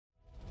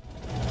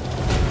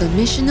The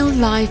Missional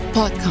Life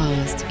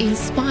Podcast,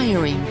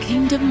 inspiring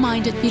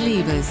kingdom-minded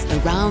believers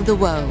around the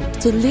world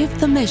to live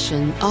the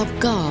mission of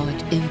God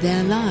in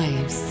their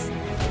lives.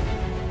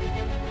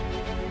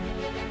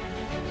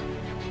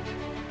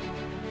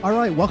 All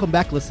right, welcome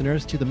back,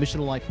 listeners, to the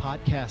Missional Life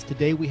Podcast.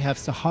 Today we have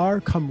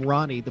Sahar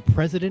Kamrani, the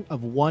president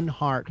of One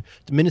Heart,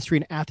 the ministry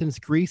in Athens,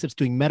 Greece, that's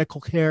doing medical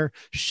care,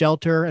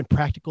 shelter, and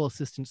practical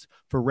assistance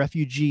for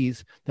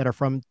refugees that are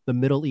from the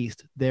Middle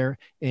East there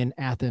in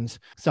Athens.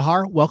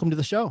 Sahar, welcome to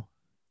the show.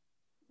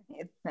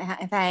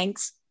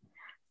 Thanks.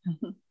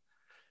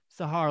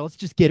 Sahar, let's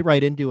just get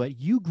right into it.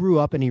 You grew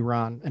up in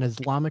Iran, an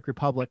Islamic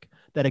republic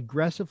that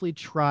aggressively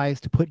tries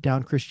to put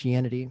down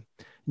Christianity.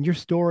 And your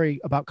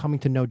story about coming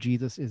to know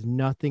Jesus is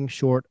nothing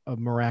short of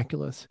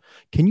miraculous.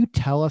 Can you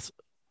tell us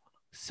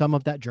some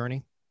of that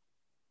journey?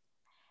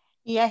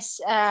 Yes,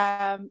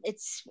 it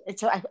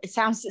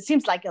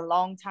seems like a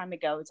long time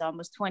ago. It's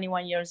almost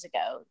 21 years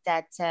ago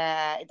that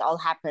it all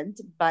happened.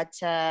 But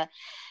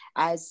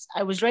as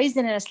I was raised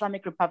in an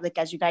Islamic republic,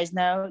 as you guys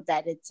know,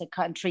 that it's a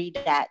country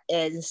that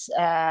is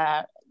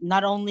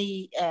not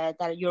only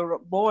that you're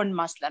born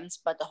Muslims,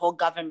 but the whole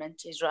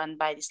government is run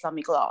by the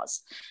Islamic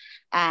laws.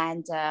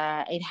 And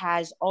it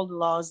has all the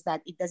laws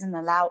that it doesn't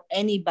allow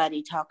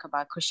anybody talk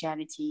about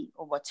Christianity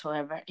or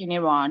whatsoever in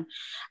Iran.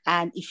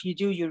 And if you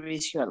do, you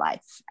risk your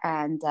life.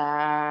 And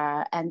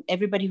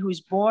everybody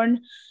who's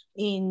born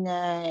in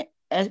a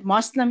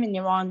Muslim in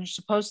Iran is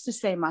supposed to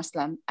stay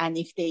Muslim. And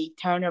if they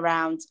turn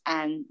around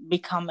and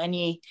become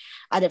any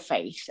other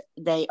faith,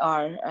 they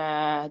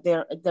are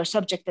they're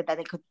subjected that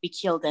they could be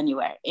killed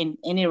anywhere in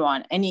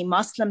Iran. Any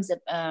Muslims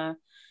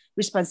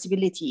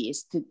responsibility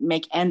is to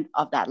make end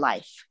of that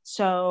life.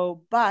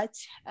 So, but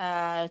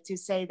to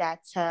say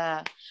that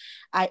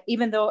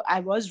even though I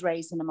was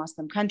raised in a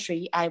Muslim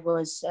country, I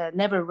was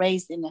never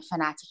raised in a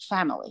fanatic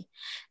family.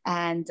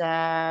 And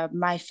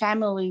my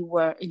family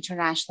were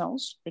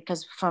internationals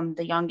because from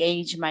the young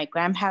age, my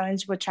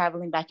grandparents were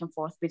traveling back and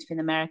forth between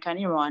America and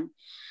Iran.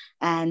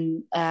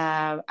 And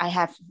I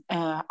have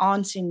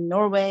aunts in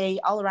Norway,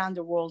 all around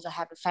the world. I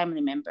have a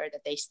family member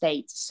that they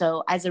stayed.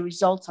 So as a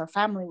result, our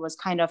family was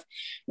kind of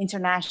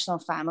international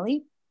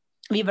family.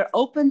 We were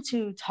open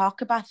to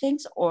talk about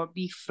things or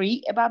be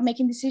free about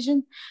making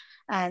decisions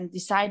and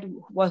decide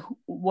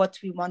what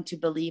we want to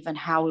believe and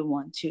how we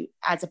want to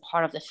as a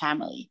part of the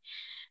family.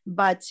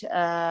 But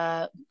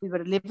we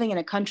were living in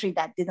a country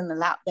that didn't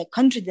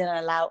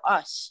allow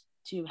us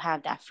to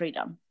have that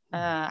freedom.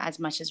 As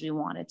much as we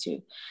wanted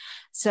to.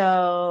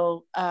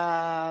 So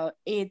as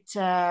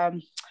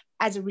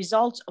a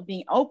result of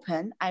being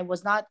open, I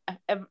was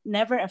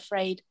never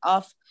afraid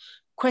of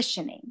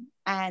questioning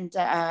and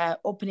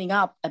opening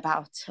up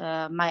about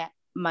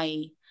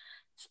my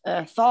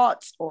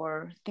thoughts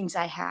or things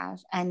I have.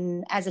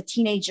 And as a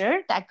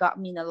teenager, that got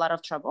me in a lot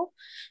of trouble.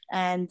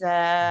 And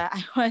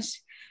I was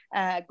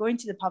going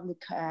to the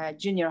public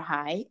junior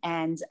high,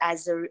 and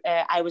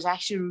I was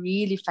actually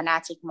really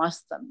fanatic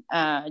Muslim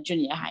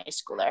junior high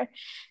schooler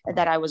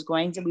that I was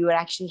going to. We were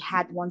actually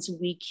had once a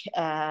week,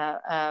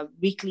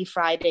 weekly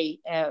Thursday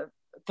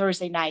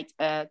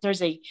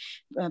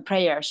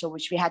prayer, so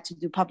which we had to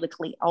do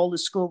publicly. All the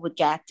school would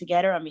get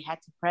together and we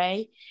had to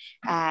pray,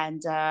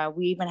 and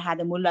we even had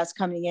the mullahs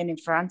coming in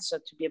front, so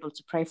to be able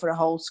to pray for the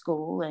whole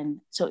school.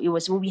 And so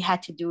we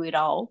had to do it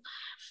all.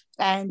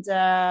 And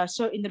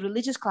so in the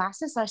religious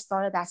classes, I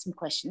started asking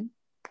questions,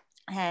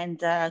 and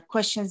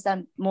questions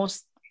that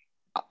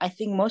I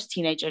think most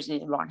teenagers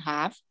in Iran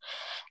have,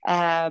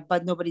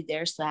 but nobody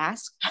dares to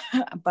ask.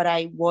 But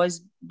I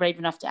was brave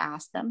enough to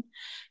ask them,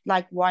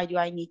 like, why do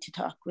I need to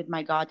talk with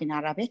my God in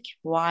Arabic?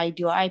 Why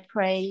do I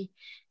pray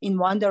in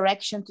one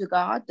direction to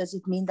God? Does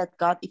it mean that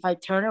God, if I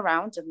turn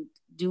around and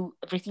do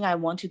everything I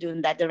want to do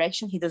in that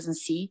direction, he doesn't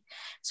see?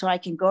 So I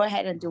can go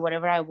ahead and do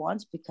whatever I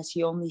want because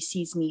he only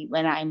sees me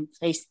when I'm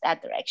faced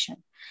that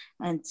direction.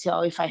 And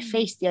so if I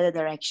face the other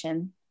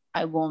direction,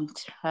 I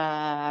won't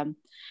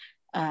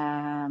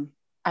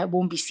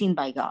be seen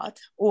by God.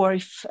 Or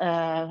if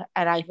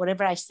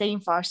whatever I say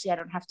in Farsi, I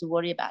don't have to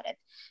worry about it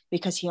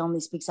because he only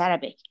speaks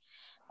Arabic.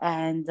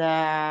 And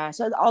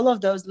so all of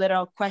those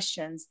little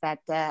questions that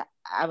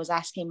I was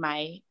asking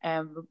my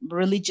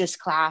religious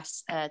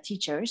class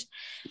teachers,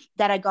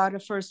 that I got a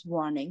first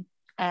warning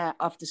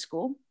of the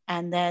school.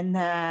 And then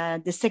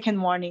the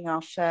second warning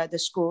of the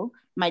school,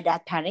 my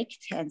dad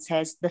panicked and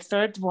says, the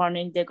third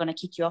warning, they're going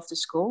to kick you off the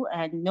school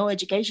and no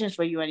education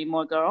for you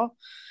anymore, girl.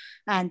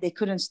 And they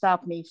couldn't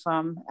stop me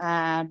from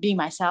being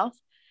myself.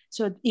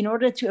 So in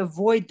order to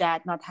avoid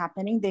that not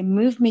happening, they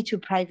moved me to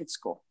private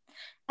school.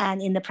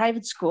 And in the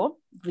private school,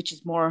 which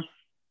is more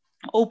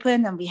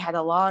open, and we had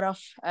a lot of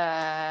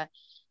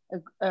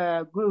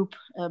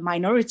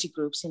minority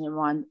groups in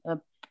Iran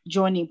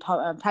joining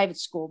private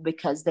school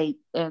because in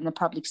the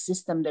public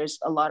system, there's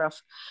a lot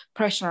of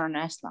pressure on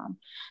Islam.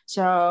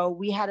 So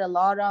we had a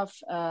lot of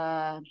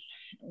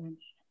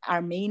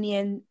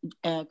Armenian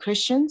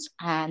Christians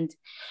and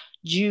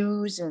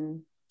Jews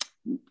and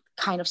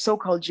kind of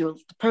so-called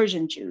Jews, the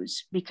Persian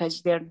Jews,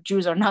 because their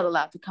Jews are not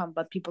allowed to come,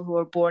 but people who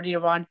are born in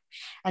Iran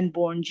and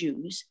born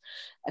Jews.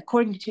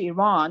 According to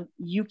Iran,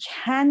 you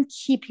can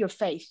keep your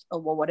faith, or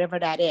whatever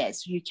that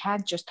is. You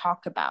can't just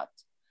talk about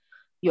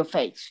your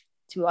faith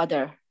to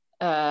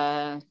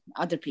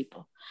other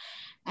people.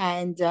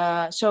 And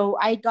so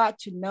I got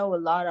to know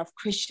a lot of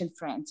Christian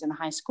friends in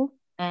high school,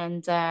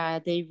 and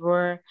they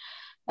were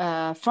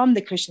from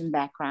the Christian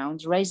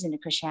background, raised in the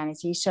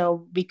Christianity.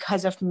 So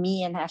because of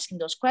me and asking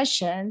those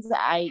questions,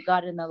 I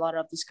got in a lot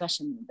of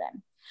discussion with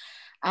them.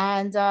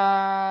 And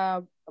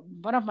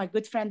one of my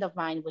good friend of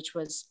mine, which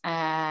was,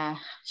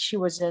 she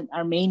was an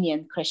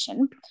Armenian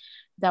Christian,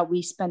 that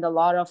we spent a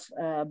lot of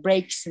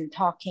breaks and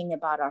talking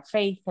about our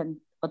faith and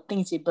what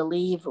things we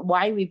believe,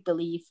 why we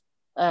believe.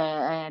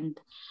 And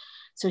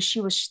so she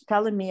was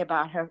telling me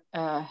about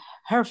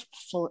her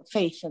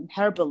faith and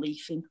her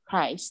belief in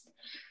Christ.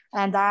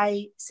 And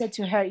I said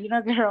to her,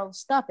 girl,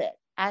 stop it.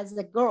 As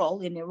a girl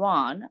in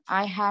Iran,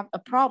 I have a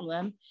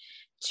problem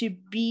to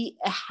be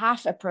a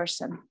half a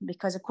person,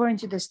 because according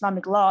to the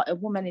Islamic law, a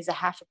woman is a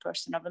half a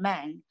person of a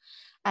man.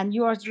 And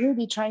you are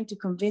really trying to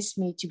convince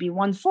me to be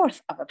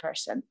 1/4 of a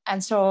person.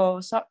 And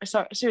so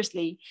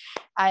seriously,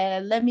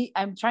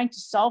 I'm trying to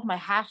solve my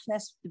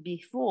halfness to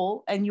be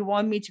full, and you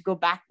want me to go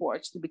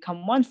backwards to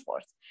become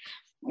 1/4.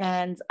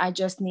 And I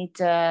just need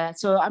to,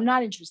 so I'm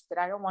not interested.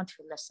 I don't want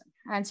to listen.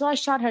 And so I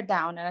shut her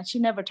down, and she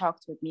never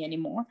talked with me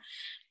anymore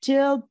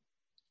till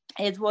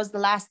it was the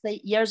last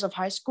years of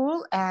high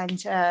school. And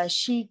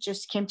she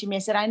just came to me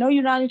and said, I know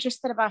you're not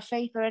interested about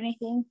faith or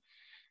anything,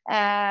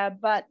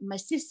 but my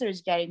sister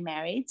is getting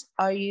married.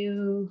 Are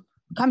you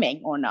coming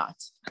or not?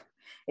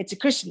 It's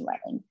a Christian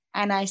wedding.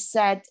 And I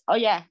said, oh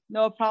yeah,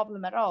 no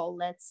problem at all.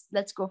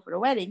 Let's go for the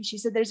wedding. She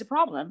said, there's a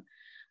problem.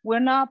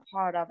 We're not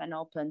part of an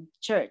open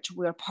church.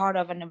 We're part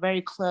of a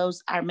very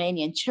closed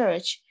Armenian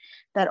church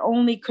that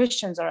only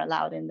Christians are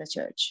allowed in the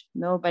church.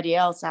 Nobody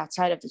else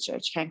outside of the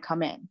church can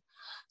come in.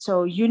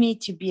 So you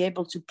need to be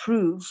able to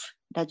prove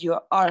that you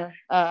are,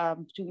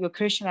 to your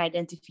Christian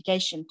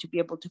identification, to be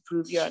able to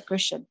prove you're a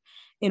Christian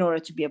in order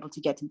to be able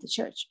to get into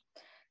church.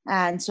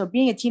 And so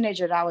being a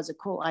teenager, that was a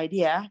cool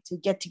idea, to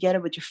get together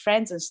with your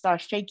friends and start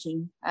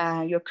faking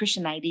your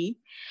Christian ID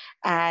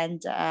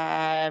and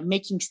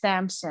making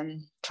stamps and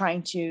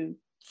trying to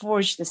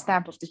forge the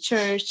stamp of the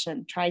church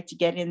and try to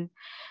get in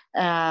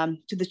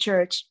to the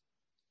church.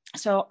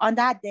 So on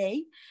that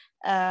day,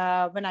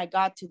 when I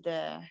got to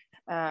the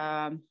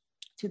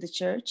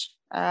church,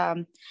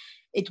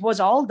 it was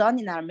all done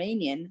in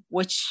Armenian,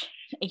 which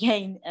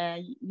again,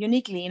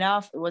 uniquely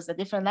enough, it was a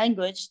different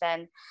language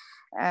than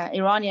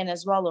Iranian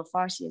as well, or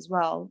Farsi as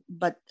well,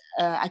 but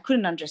I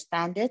couldn't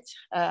understand it.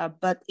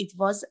 But it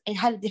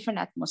had a different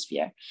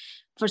atmosphere.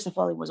 First of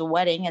all, it was a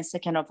wedding, and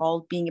second of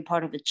all, being a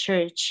part of the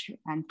church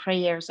and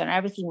prayers and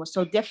everything was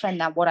so different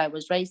than what I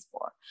was raised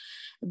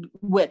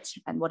with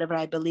and whatever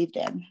I believed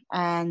in.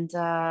 And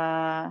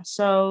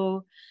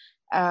so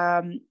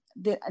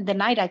the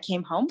night I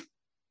came home,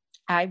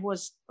 I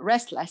was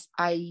restless.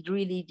 I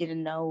really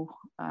didn't know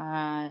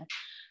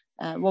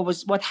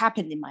what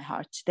happened in my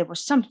heart. There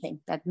was something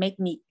that made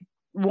me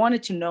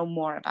wanted to know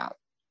more about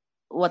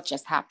what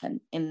just happened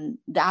in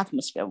the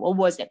atmosphere. What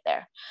was it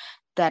there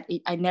that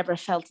I never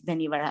felt it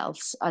anywhere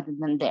else other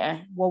than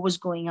there? What was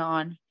going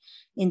on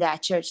in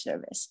that church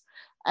service?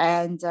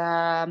 And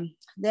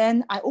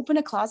then I opened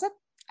a closet,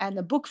 and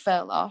a book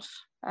fell off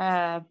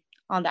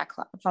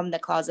from the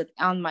closet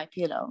on my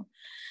pillow.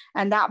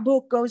 And that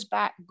book was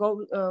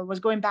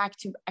going back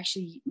to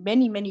actually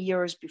many, many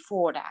years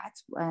before that.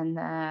 When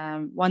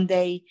one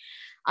day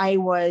I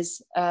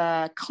was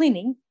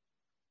cleaning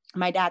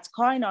my dad's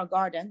car in our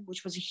garden,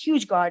 which was a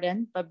huge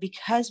garden, but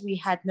because we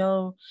had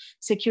no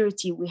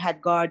security, we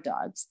had guard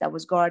dogs that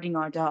was guarding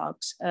our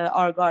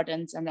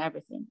gardens and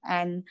everything.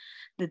 And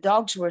the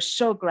dogs were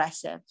so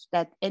aggressive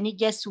that any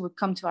guest who would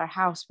come to our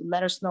house would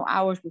let us know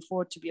hours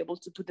before to be able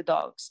to put the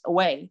dogs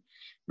away,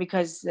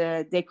 because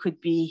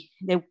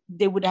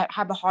they would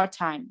have a hard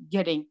time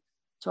getting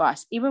to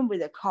us. Even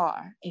with a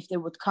car, if they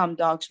would come,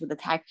 dogs would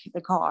attack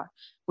the car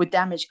with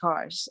damaged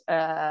cars,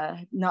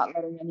 not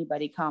letting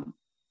anybody come.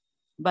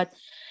 But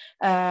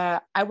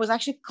I was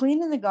actually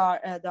cleaning the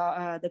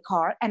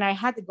car, and I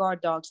had the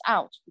guard dogs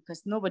out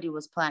because nobody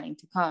was planning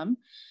to come.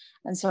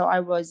 And so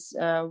I was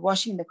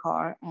washing the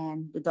car,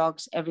 and the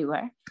dogs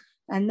everywhere.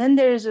 And then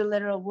there's a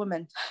little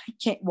woman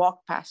can't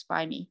walk past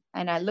by me.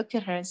 And I look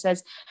at her and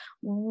says,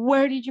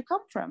 where did you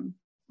come from?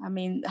 I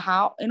mean,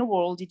 how in the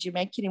world did you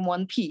make it in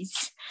one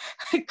piece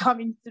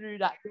coming through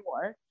that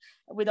door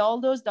with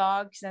all those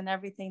dogs and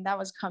everything that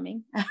was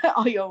coming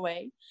all your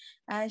way?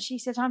 And she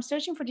said, I'm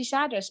searching for this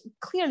address.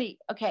 Clearly,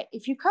 okay,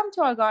 if you come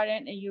to our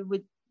garden and you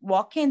would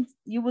walk in,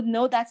 you would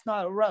know that's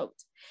not a road,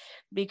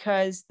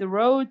 because the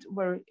road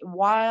were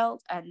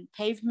wild and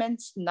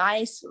pavements,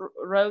 nice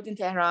road in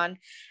Tehran.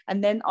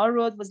 And then our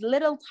road was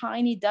little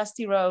tiny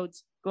dusty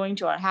roads going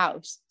to our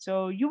house.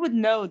 So you would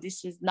know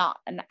this is not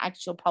an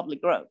actual public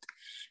road.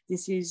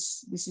 This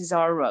is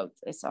our road.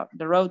 It's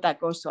the road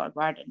that goes to our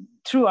garden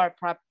through our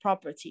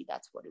property.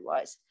 That's what it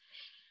was.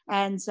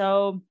 And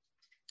so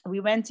we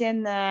went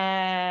in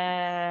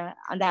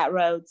on that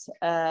road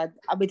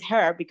with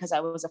her, because I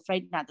was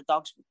afraid that the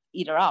dogs would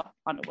eat her up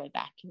on the way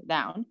back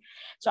down.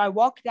 So I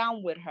walked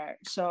down with her,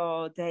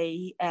 so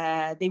they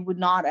would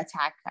not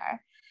attack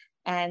her.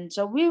 And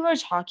so we were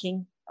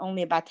talking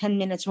only about 10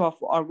 minutes of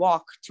our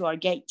walk to our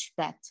gate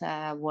that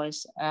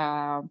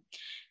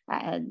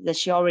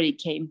she already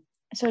came.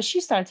 So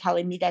she started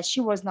telling me that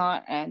she was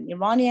not an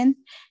Iranian.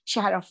 She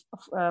had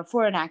a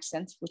foreign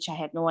accent, which I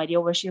had no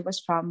idea where she was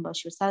from, but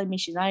she was telling me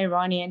she's not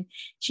Iranian.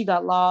 She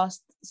got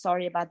lost.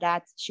 Sorry about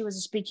that. She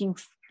was speaking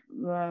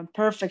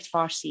perfect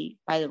Farsi,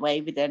 by the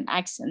way, with an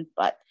accent,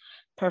 but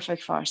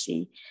perfect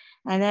Farsi.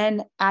 And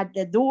then at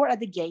the door at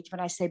the gate, when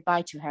I said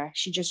bye to her,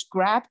 she just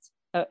grabbed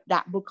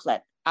that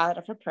booklet out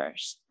of her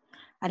purse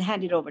and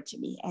handed it over to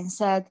me and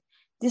said,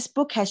 "This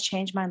book has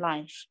changed my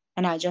life,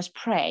 and I just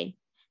pray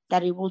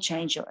that it will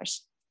change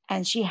yours."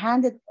 And she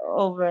handed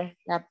over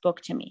that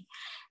book to me.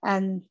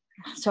 And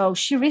so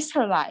she risked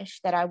her life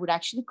that I would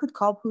actually could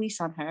call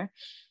police on her.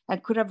 I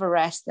could have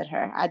arrested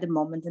her at the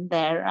moment and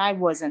there. I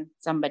wasn't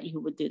somebody who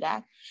would do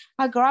that.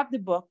 I grabbed the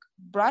book,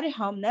 brought it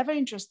home, never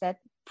interested,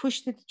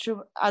 pushed it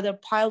through other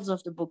piles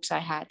of the books I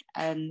had,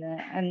 and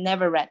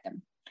never read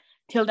them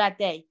till that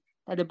day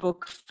that the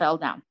book fell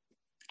down.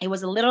 It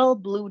was a little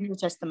blue New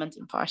Testament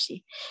in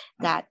Farsi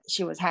that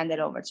she was handed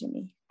over to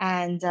me.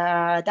 And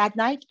that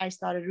night, I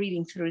started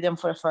reading through them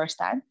for the first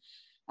time.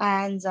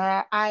 And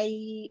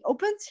I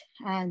opened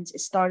and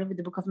started with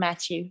the book of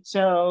Matthew.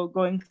 So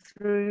going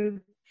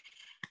through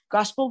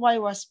gospel by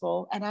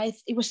gospel. And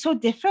it was so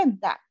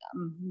different that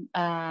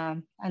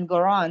and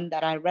Quran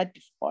that I read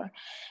before.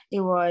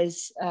 It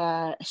was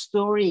a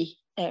story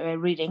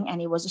reading,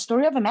 and it was a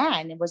story of a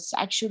man. It was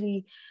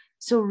actually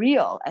so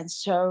real and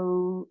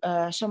so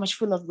much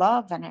full of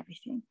love and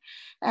everything.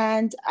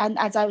 And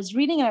as I was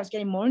reading, I was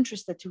getting more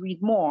interested to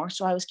read more.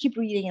 So I was keep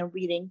reading and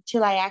reading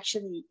till I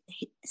actually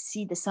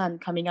see the sun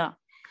coming up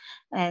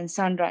and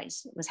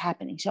sunrise was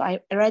happening. So I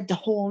read the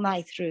whole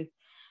night through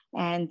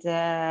and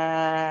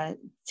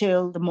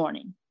till the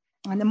morning.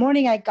 In the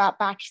morning, I got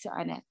back to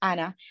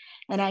Anna,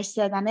 and I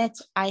said, "Annette,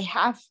 I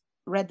have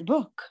read the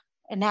book.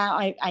 And now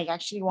I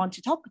actually want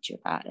to talk with you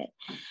about it."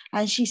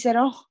 And she said,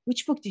 "Oh,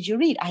 which book did you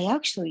read?" I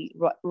actually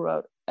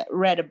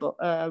read a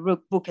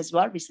book as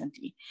well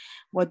recently.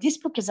 Well, this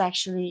book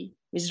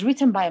is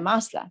written by a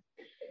Muslim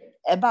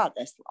about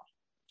Islam.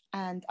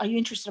 And are you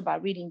interested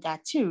about reading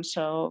that too?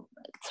 So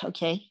it's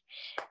okay,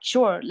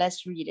 sure,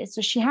 let's read it.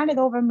 So she handed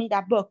over me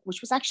that book,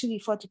 which was actually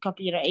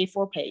photocopied on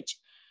A4 page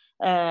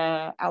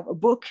of a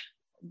book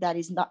that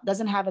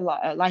doesn't have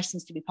a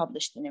license to be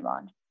published in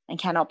Iran and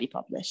cannot be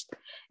published.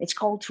 It's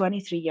called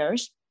 23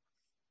 Years.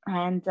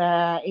 And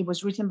it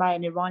was written by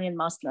an Iranian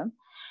Muslim.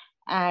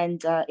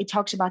 And it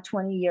talks about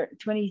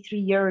 23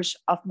 years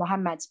of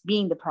Muhammad's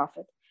being the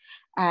prophet,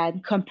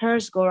 and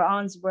compares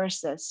Quran's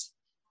verses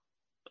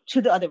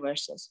to the other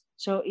verses.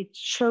 So it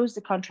shows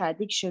the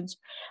contradictions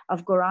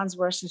of Quran's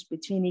verses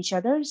between each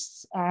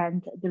other's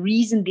and the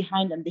reason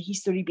behind them, the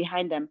history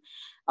behind them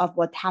of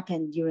what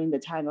happened during the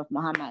time of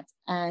Muhammad.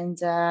 And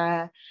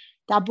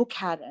that book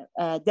had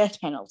a death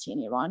penalty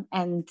in Iran.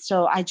 And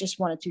so I just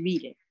wanted to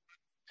read it.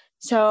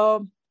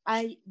 So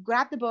I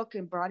grabbed the book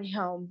and brought it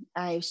home.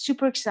 I was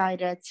super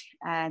excited.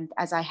 And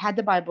as I had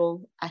the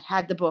Bible, I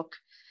had the book,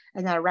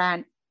 and I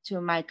ran to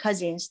my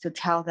cousins to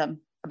tell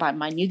them about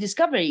my new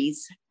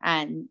discoveries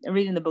and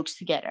reading the books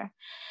together.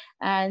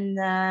 And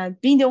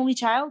being the only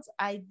child,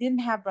 I didn't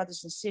have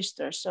brothers and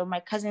sisters. So my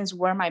cousins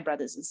were my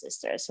brothers and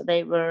sisters. So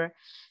they were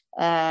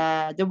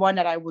the one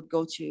that I would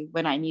go to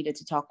when I needed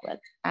to talk with.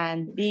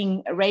 And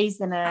being raised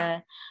in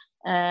a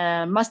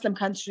Muslim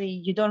country,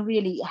 you don't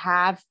really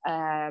have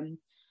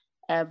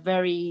a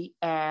very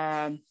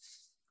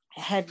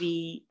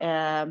heavy,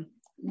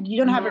 you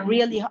don't have a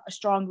really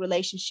strong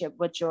relationship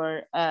with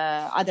your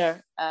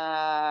other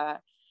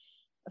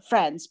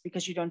friends,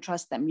 because you don't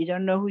trust them. You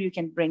don't know who you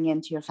can bring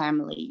into your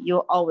family.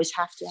 You always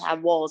have to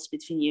have walls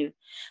between you.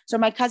 So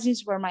my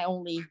cousins were my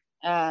only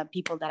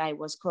people that I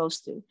was close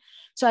to.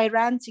 So I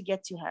ran to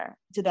get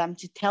to them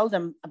to tell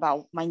them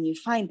about my new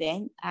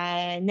finding.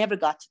 I never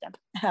got to them.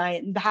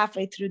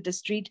 Halfway through the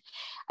street,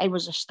 I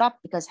was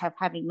stopped because of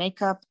having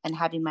makeup and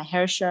having my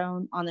hair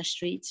shown on the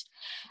streets.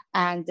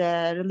 And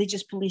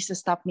religious police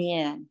stopped me,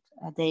 and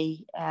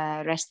they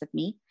arrested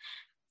me.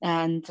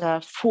 And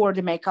for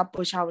the makeup,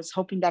 which I was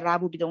hoping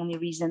that would be the only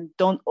reason.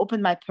 Don't open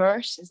my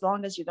purse. As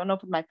long as you don't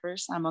open my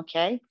purse, I'm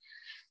okay.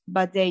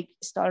 But they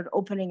started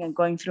opening and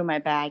going through my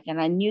bag. And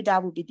I knew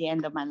that would be the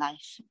end of my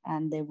life.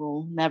 And they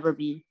will never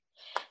be.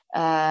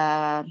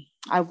 I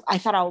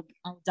thought I'll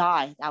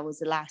die. That was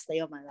the last day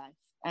of my life.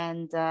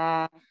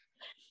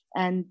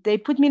 And they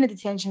put me in a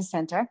detention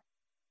center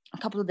a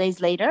couple of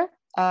days later,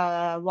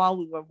 while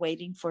we were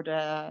waiting for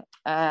the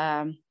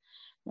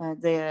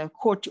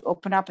court to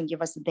open up and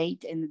give us a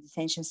date in the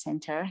detention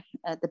center.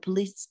 The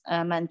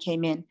policeman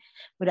came in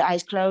with the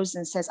eyes closed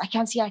and says, I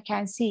can't see.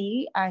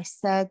 I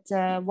said,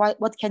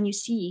 what can you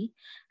see?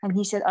 And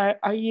he said,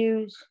 are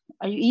you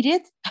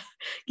idiot?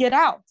 Get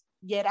out.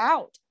 get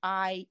out.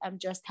 I am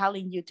just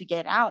telling you to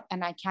get out,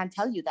 and I can't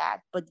tell you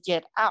that, but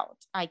get out.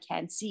 I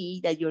can't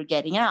see that you're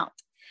getting out.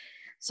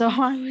 So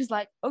I was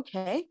like,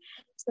 okay.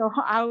 So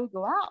I will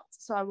go out.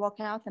 So I walk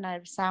out and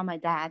I saw my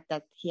dad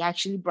that he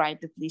actually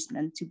bribed the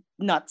policeman to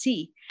not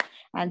see.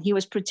 And he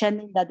was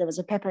pretending that there was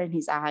a pepper in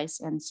his eyes.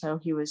 And so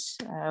he was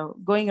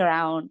going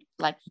around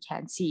like he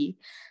can't see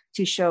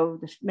to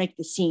make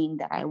the scene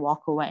that I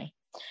walk away.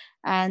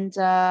 And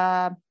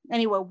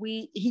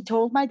anyway, he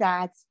told my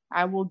dad,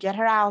 I will get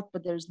her out,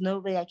 but there's no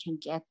way I can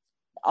get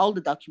all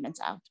the documents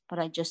out, but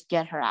I just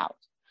get her out.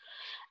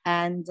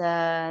 And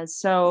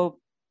so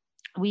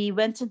we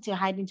went into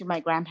hiding to my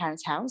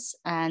grandparents' house,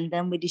 and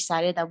then we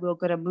decided that we were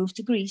going to move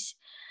to Greece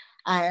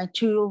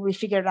until we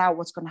figured out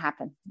what's going to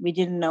happen. We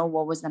didn't know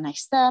what was the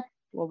next step,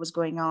 what was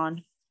going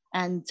on.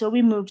 And so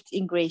we moved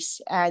in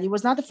Greece. And it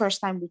was not the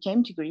first time we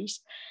came to Greece.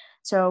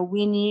 So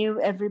we knew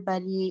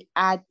everybody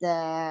at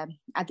the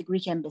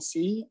Greek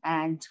embassy,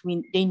 and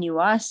they knew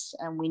us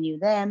and we knew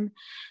them.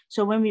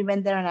 So when we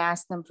went there and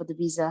asked them for the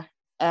visa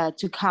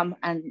to come,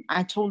 and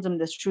I told them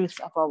the truth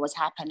of what was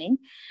happening,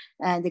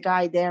 and the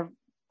guy there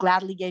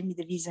gladly gave me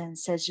the visa and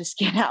says, just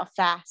get out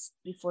fast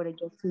before they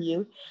get to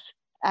you.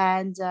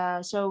 And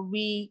so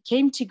we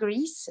came to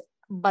Greece,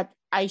 but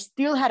I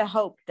still had a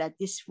hope that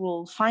this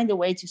will find a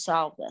way to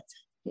solve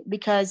it.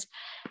 Because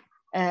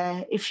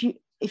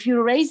if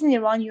you're raised in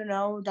Iran, you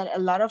know that a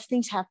lot of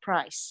things have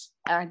price.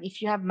 And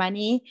if you have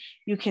money,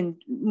 you can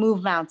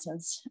move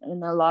mountains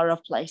in a lot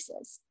of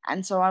places.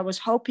 And so I was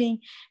hoping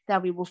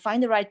that we will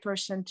find the right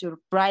person to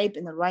bribe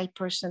and the right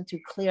person to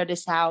clear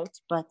this out.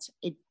 But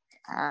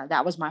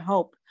that was my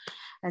hope.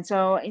 And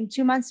so in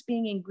 2 months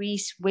being in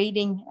Greece,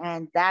 waiting,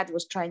 and Dad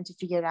was trying to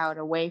figure out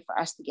a way for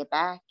us to get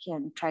back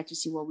and try to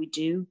see what we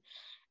do.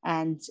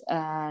 And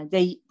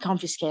they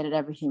confiscated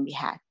everything we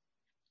had.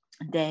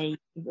 They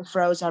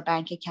froze our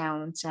bank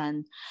accounts,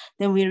 and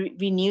then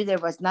we knew there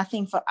was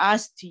nothing for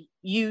us to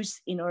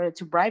use in order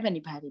to bribe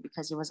anybody,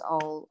 because it was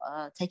all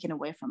taken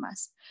away from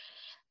us.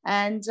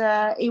 And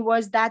it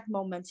was that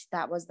moment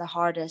that was the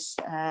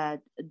hardest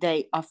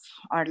day of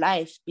our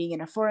life, being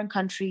in a foreign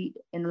country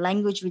in a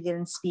language we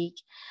didn't speak.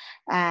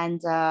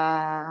 And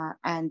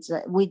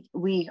we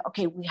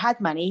had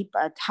money,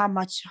 but how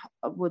much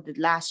would it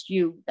last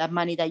you, that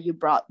money that you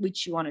brought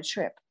with you on a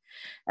trip?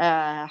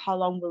 How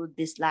long will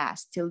this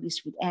last till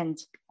this would end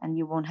and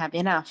you won't have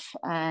enough?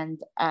 And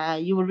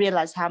you will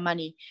realize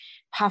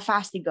how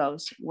fast it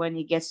goes when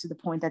it gets to the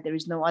point that there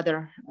is no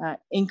other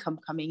income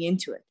coming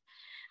into it.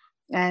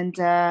 And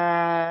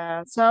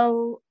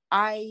so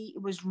I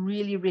was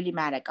really, really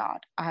mad at God.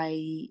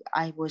 I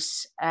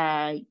was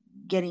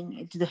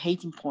getting to the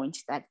hating point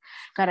that,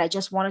 God, I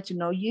just wanted to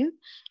know you.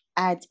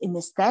 And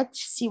instead,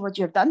 see what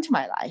you have done to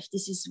my life.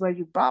 This is where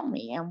you brought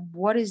me. And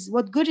what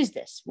good is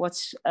this?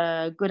 What's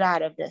good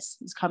out of this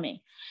is coming?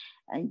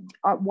 And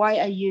why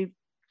are you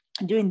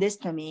doing this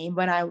to me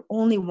when I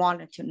only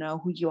wanted to know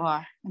who you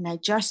are? And I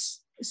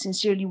just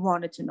sincerely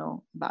wanted to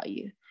know about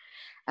you.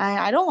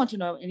 I don't want to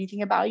know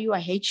anything about you. I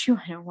hate you.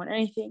 I don't want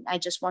anything. I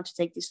just want to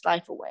take this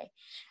life away.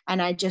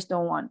 And I just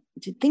don't want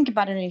to think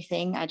about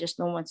anything. I just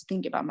don't want to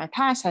think about my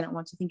past. I don't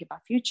want to think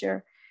about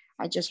future.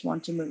 I just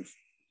want to move.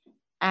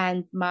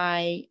 And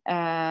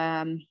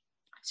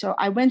so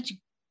I went to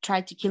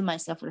try to kill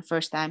myself for the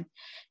first time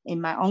in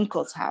my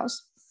uncle's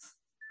house.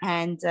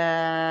 And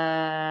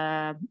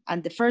the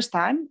first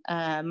time,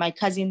 my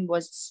cousin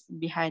was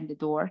behind the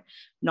door,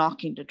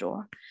 knocking the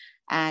door.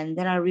 And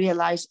then I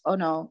realized, oh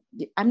no,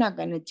 I'm not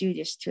going to do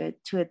this to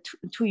a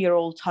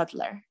 2-year-old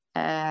toddler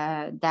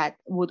that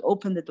would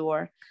open the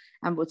door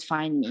and would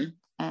find me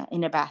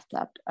in a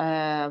bathtub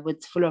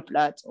with full of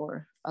blood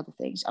or other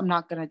things. I'm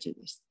not going to do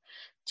this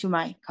to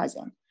my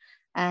cousin.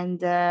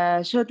 And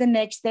so the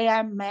next day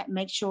I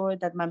make sure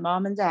that my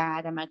mom and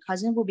dad and my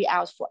cousin will be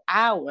out for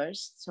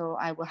hours, so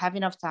I will have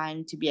enough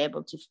time to be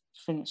able to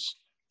finish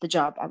the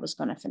job I was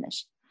going to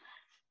finish.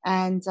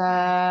 And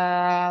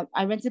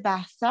I went to the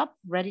bathtub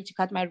ready to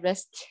cut my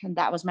wrist, and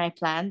that was my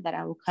plan, that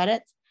I will cut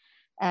it.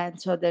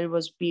 And so there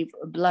was be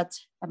blood,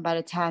 and by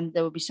the time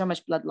there will be so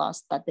much blood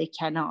loss that they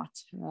cannot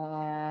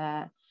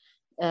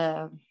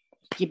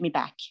give me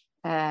back.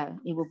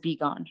 It will be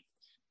gone.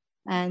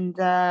 And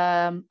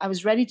I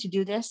was ready to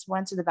do this,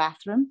 went to the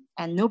bathroom,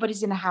 and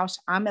nobody's in the house.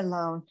 I'm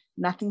alone.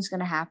 Nothing's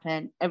going to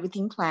happen.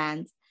 Everything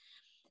planned.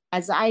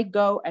 As I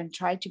go and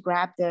try to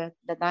grab the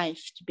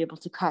knife to be able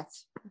to cut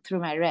through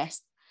my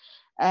wrist,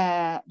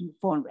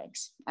 phone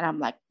rings. And I'm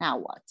like, now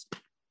what?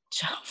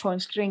 So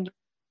phone's ringing,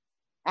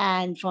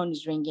 and phone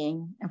is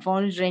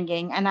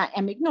ringing, and I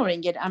am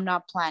ignoring it. I'm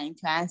not planning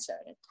to answer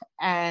it.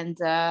 And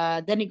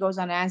then it goes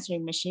on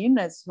answering machine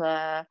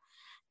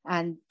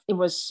and it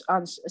was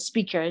on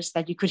speakers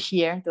that you could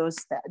hear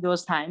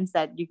those times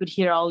that you could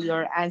hear all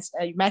your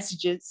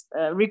messages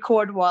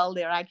record while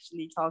they're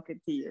actually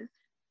talking to you.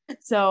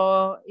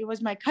 So it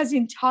was my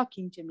cousin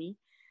talking to me,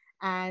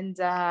 and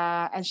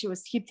she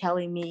was keep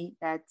telling me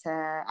that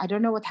I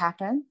don't know what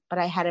happened, but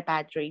I had a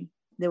bad dream.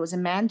 There was a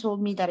man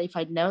told me that if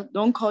I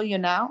don't call you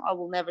now, I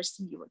will never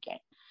see you again.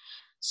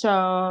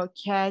 So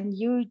can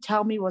you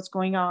tell me what's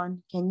going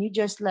on? Can you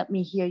just let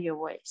me hear your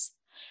voice?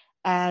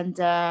 And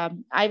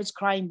I was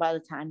crying by the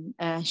time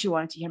she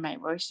wanted to hear my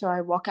voice. So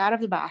I walk out of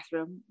the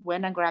bathroom,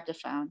 went and grabbed the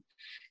phone,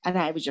 and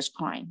I was just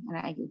crying. And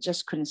I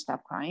just couldn't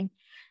stop crying.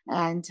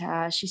 And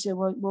she said,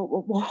 what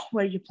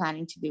were you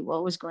planning to do?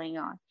 What was going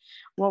on?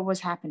 What was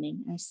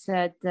happening? I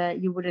said,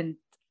 you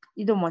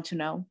don't want to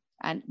know.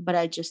 And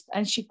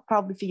she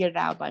probably figured it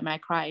out by my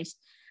cries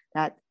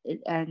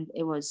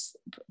it was,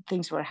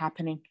 things were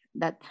happening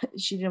that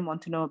she didn't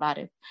want to know about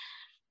it.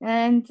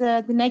 And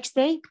the next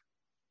day,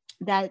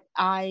 that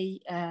I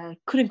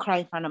couldn't cry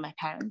in front of my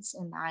parents,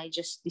 and I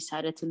just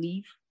decided to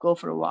leave, go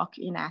for a walk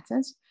in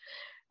Athens.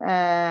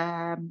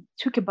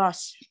 Took a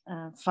bus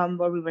from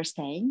where we were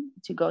staying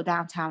to go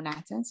downtown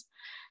Athens,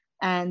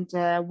 and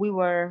I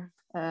was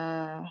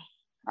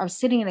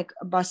sitting in a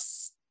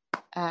bus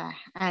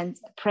and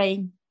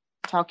praying,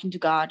 talking to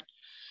God,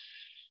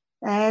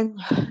 and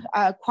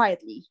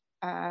quietly,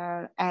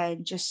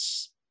 and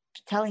just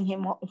telling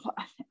him,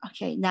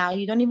 okay, now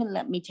you don't even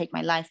let me take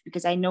my life,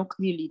 because I know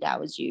clearly that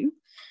was you,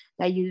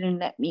 that you didn't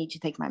let me to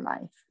take my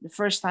life. The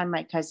first time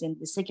my cousin,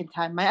 the second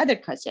time my other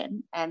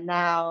cousin, and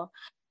now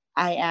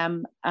I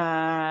am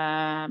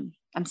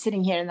I'm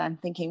sitting here and I'm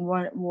thinking,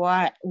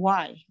 why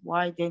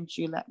didn't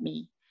you let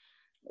me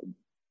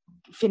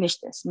finish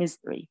this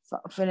misery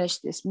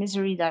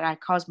that I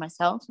caused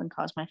myself and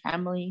caused my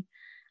family?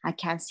 I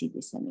can't see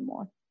this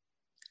anymore.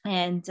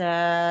 And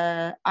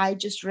I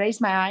just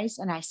raised my eyes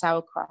and I saw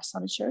a cross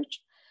on the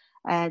church.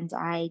 And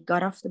I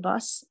got off the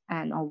bus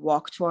and I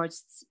walked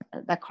towards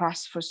the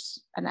cross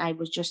and I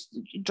was just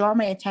draw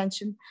my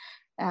attention.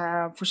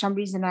 For some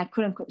reason, I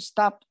couldn't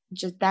stop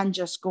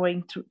just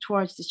going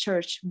towards the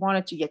church,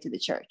 wanted to get to the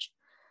church.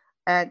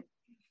 And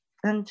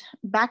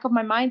back of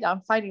my mind,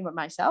 I'm fighting with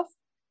myself.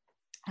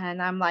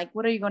 And I'm like,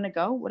 what are you going to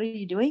go? What are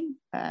you doing?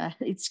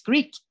 It's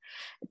Greek.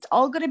 It's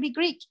all going to be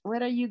Greek.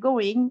 Where are you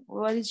going?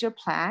 What is your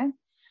plan?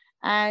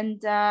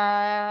 And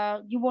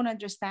you won't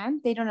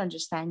understand. They don't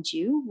understand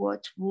you.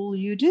 What will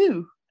you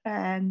do?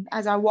 And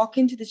as I walk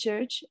into the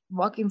church,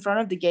 walk in front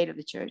of the gate of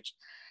the church,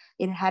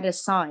 it had a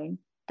sign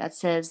that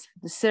says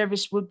the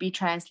service would be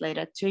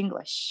translated to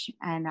English.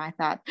 And I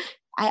thought,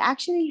 I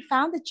actually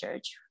found a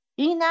church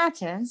in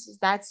Athens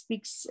that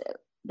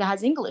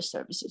has English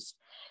services.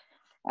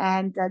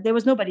 And there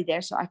was nobody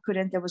there, so I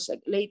couldn't. There was a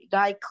lady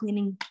guy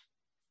cleaning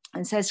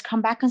and says,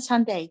 come back on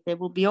Sunday, they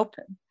will be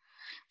open.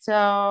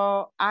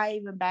 So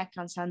I went back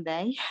on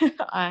Sunday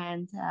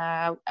and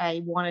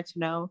I wanted to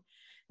know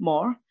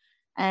more.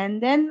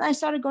 And then I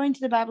started going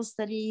to the Bible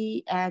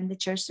study and the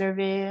church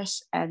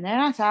service. And then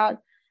I thought,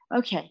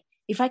 okay,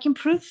 if I can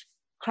prove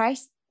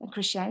Christ and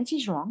Christianity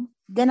is wrong,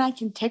 then I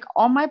can take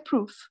all my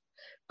proof,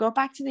 go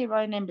back to the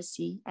Iranian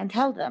embassy and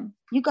tell them,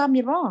 you got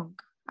me wrong.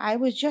 I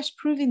was just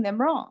proving them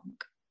wrong.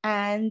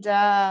 And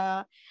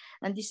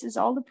this is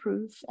all the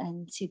proof.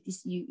 And see,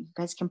 you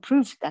guys can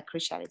prove that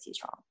Christianity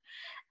is wrong.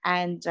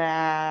 And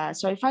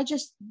so if I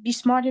just be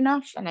smart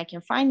enough and I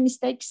can find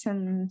mistakes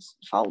and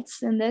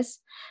faults in this,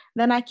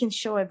 then I can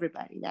show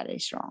everybody that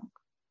it's wrong.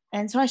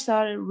 And so I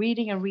started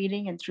reading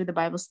and through the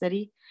Bible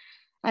study,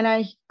 and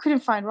I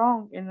couldn't find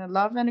wrong in the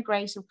love and the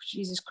grace of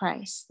Jesus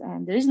Christ.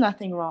 And there is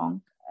nothing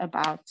wrong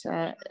about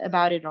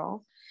it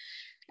all.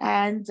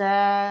 And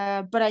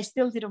but I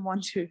still didn't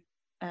want to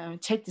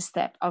take the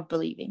step of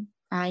believing.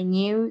 I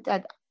knew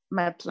that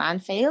my plan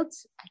failed.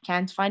 I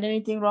can't find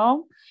anything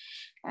wrong.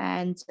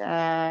 And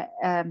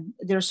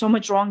there's so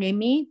much wrong in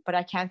me, but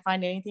I can't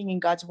find anything in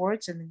God's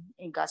words and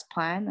in God's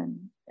plan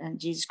and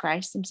Jesus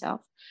Christ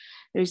himself.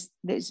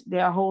 They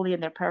are holy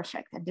and they're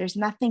perfect, and there's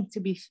nothing to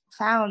be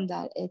found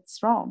that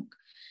it's wrong.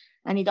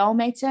 And it all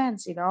made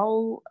sense. It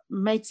all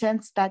made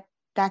sense that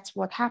that's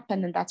what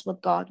happened and that's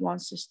what God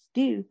wants us to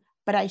do.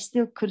 But I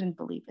still couldn't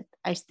believe it.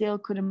 I still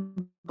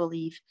couldn't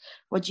believe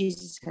what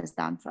Jesus has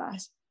done for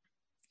us.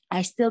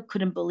 I still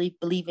couldn't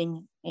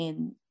believing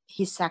in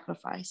his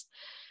sacrifice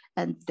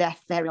and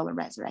death, burial, and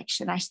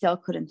resurrection. I still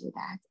couldn't do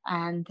that.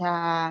 And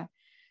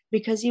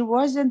because it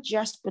wasn't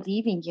just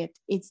believing it,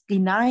 it's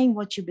denying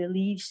what you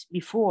believed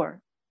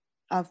before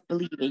of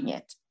believing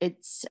it.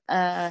 It's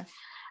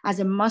as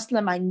a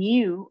Muslim, I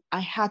knew I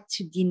had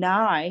to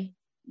deny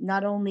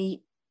not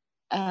only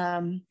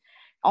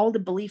all the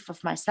belief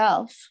of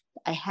myself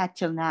I had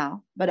till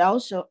now, but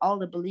also all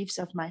the beliefs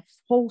of my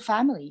whole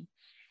family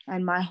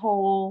and my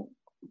whole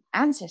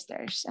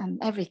ancestors and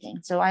everything.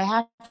 So I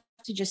have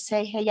to just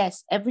say, hey,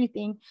 yes,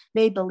 everything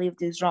they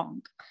believed is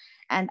wrong.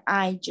 And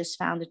I just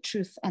found the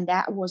truth. And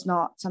that was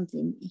not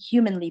something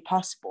humanly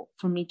possible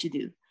for me to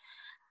do.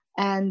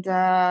 And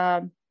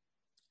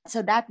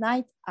so that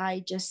night,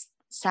 I just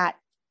sat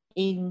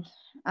on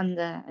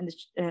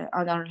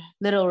our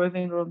little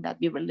living room that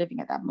we were living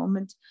at that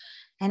moment.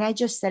 And I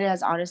just said it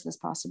as honest as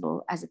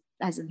possible, as a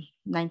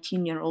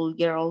 19-year-old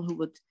girl who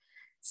would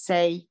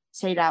say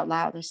it out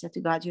loud. I said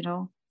to God,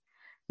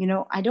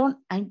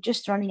 I'm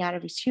just running out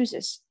of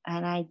excuses,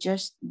 and I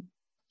just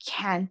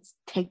can't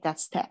take that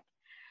step.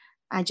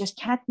 I just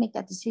can't make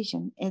that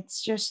decision.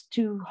 It's just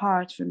too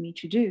hard for me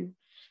to do.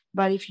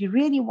 But if you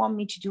really want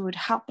me to do it,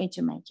 help me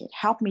to make it.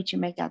 Help me to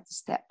make that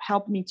step.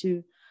 Help me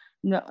to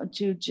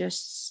to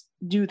just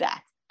do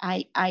that.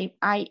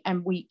 I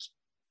am weak,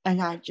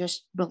 and I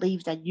just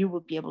believe that you will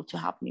be able to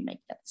help me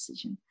make that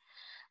decision.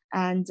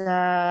 And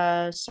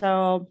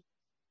so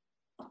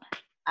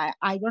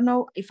I don't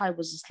know if I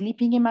was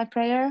sleeping in my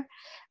prayer,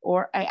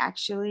 or I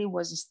actually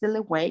was still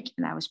awake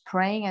and I was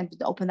praying, and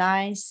with open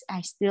eyes,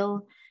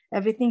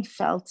 everything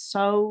felt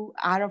so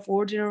out of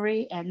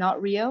ordinary and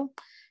not real.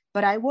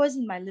 But I was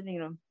in my living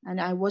room,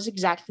 and I was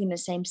exactly in the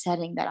same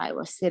setting that I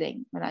was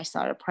sitting when I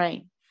started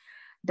praying.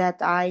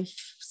 That I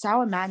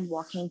saw a man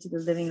walking into the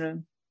living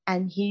room,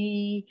 and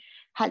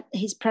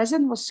his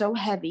presence was so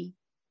heavy,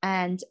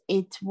 and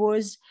it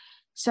was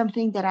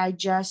something that I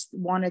just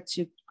wanted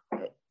to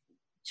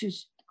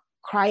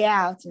cry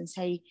out and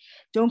say,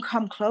 don't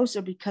come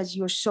closer, because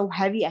you're so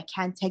heavy, I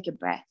can't take a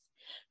breath.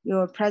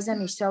 Your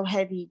presence is so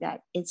heavy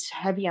that it's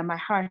heavy on my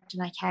heart,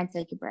 and I can't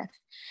take a breath.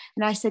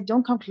 And I said,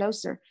 don't come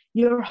closer.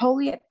 You're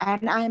holy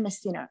and I am a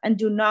sinner, and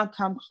do not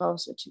come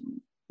closer to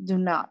me. Do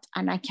not.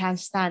 And I can't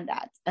stand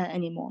that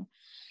anymore.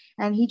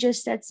 And he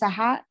just said,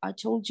 Sahar, I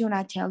told you and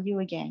I tell you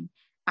again,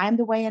 I'm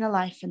the way and the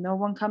life, and no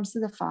one comes to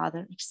the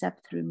Father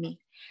except through me.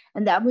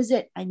 And that was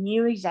it. I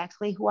knew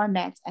exactly who I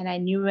met, and I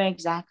knew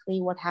exactly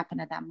what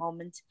happened at that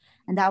moment.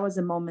 And that was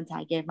the moment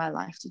I gave my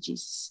life to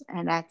Jesus.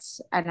 And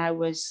I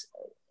was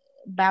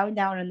bowing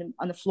down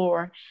on the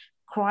floor,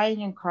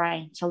 crying and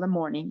crying till the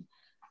morning,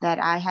 that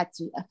I had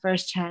a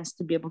first chance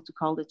to be able to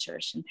call the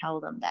church and tell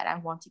them that I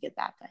want to get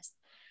baptized.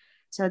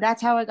 So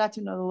that's how I got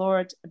to know the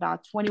Lord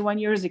about 21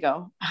 years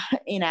ago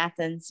in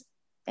Athens.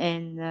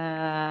 And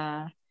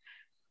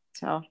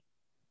so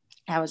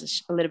that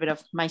was a little bit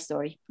of my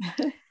story.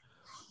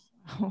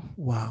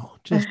 Wow.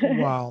 Just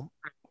wow.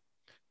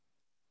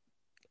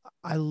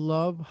 I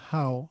love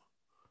how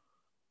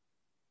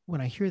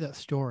when I hear that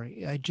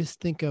story, I just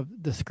think of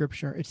the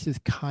scripture. It's his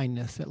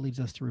kindness that leads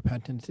us to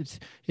repentance.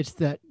 It's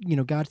that,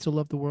 God so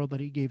loved the world that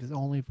he gave his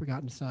only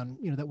begotten son,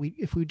 that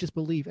if we just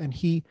believe, and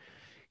he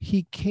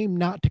came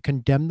not to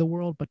condemn the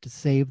world, but to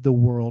save the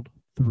world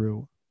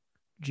through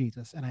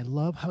Jesus. And I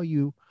love how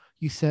you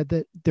said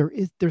that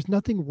there's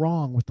nothing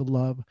wrong with the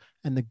love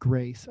and the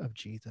grace of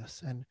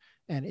Jesus. And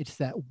it's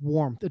that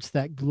warmth, it's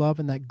that love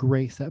and that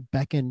grace that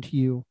beckoned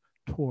you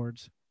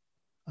towards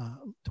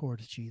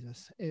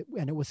Jesus.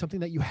 And it was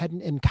something that you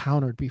hadn't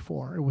encountered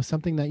before. It was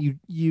something that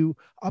you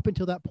up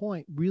until that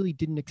point really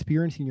didn't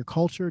experience in your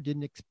culture,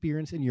 didn't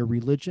experience in your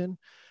religion.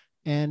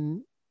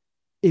 And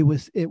it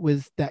was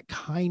that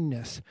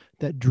kindness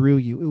that drew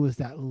you. It was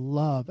that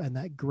love and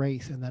that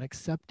grace and that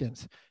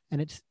acceptance.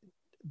 And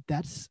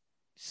that's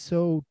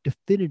so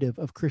definitive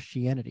of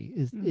Christianity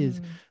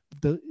is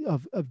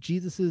of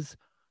Jesus's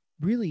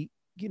really,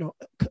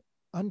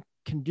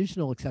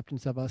 unconditional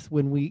acceptance of us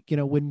when we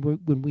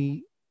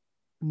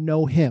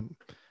know him,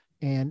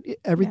 and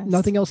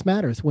nothing else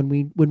matters when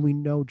we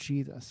know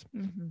Jesus.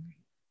 Mm-hmm.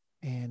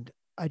 And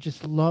I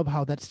just love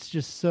how that's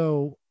just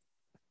so,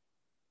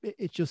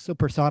 it's just so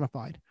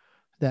personified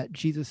that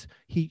Jesus,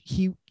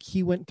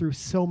 he went through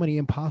so many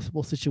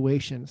impossible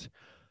situations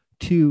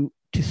to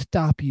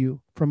stop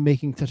you from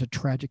making such a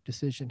tragic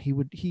decision.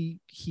 He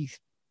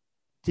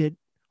did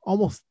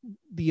almost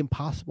the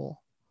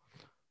impossible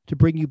to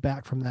bring you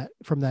back from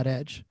that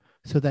edge,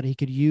 so that he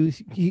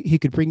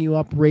could bring you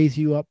up, raise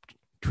you up,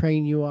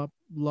 train you up,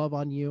 love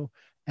on you,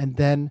 and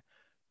then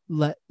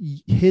let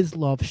his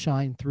love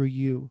shine through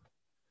you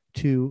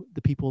to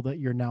the people that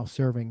you're now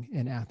serving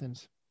in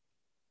Athens.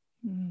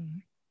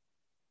 Mm.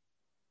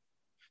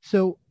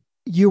 So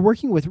you're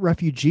working with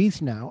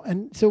refugees now,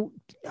 and so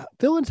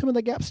fill in some of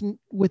the gaps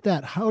with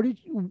that. How did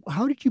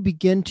you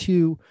begin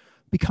to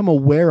become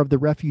aware of the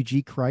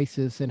refugee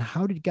crisis, and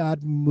how did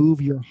God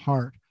move your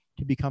heart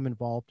to become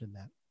involved in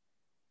that?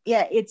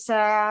 Yeah, it's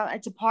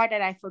a part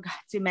that I forgot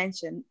to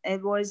mention.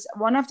 It was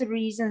one of the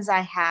reasons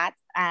I had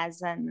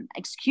as an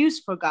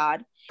excuse for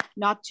God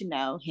not to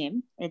know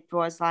him. It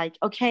was like,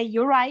 okay,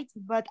 you're right,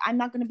 but I'm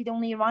not going to be the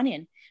only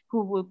Iranian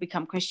who will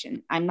become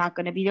Christian. I'm not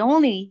going to be the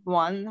only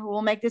one who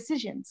will make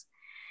decisions.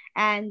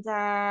 And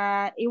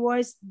it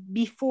was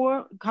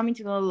before coming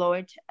to know the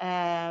Lord.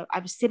 I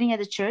was sitting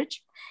at a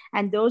church,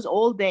 and those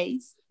old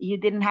days, you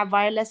didn't have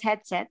wireless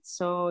headsets.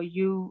 So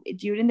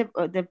during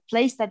the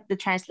place that the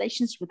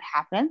translations would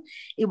happen,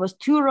 it was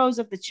 2 rows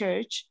of the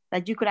church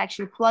that you could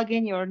actually plug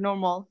in your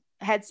normal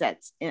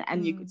headsets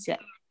and you could sit.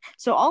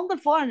 So all the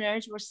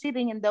foreigners were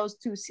sitting in those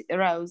 2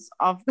 rows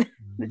of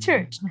the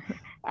church.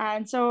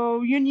 And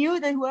so you knew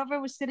that whoever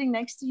was sitting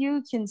next to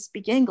you can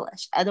speak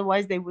English.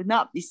 Otherwise, they would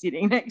not be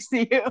sitting next to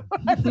you.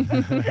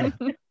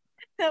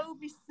 They would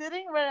be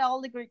sitting where all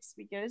the Greek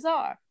speakers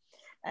are.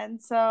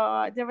 And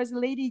so there was a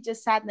lady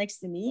just sat next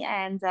to me.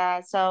 And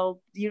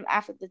so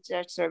after the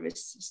church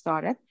service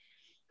started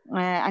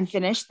and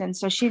finished, and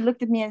so she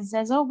looked at me and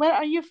says, "Oh, where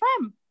are you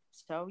from?"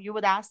 So you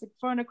would ask the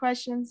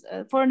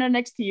foreigner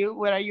next to you,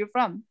 "Where are you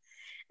from?"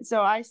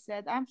 So I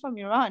said, "I'm from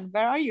Iran.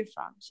 Where are you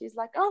from?" She's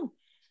like, "Oh,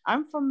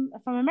 I'm from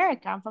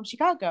America. I'm from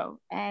Chicago."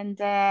 And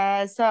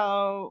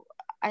so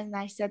And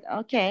I said,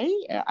 okay,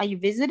 are you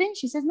visiting?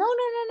 She says, no,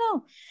 no, no,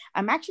 no.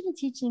 I'm actually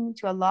teaching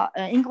to a lot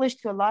English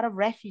to a lot of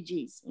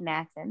refugees in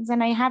Athens,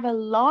 and I have a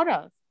lot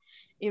of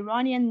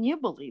Iranian new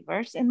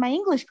believers in my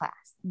English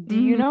class. Do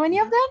you know any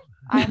of them?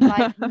 I'm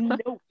like,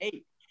 no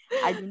way.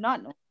 I do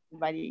not know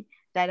anybody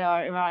that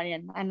are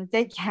Iranian, and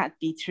they can't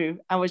be true.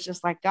 I was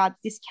just like, God,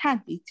 this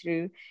can't be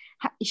true.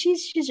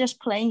 She's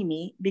just playing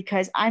me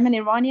because I'm an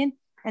Iranian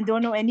and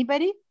don't know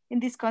anybody in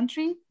this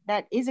country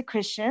that is a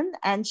Christian,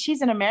 and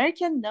she's an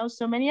American, knows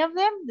so many of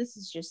them. This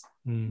is just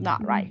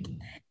not right.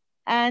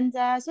 And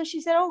so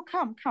she said, oh,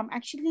 come.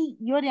 Actually,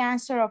 you're the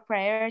answer of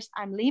prayers.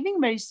 I'm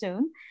leaving very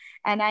soon.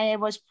 And I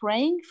was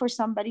praying for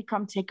somebody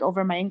come take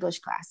over my English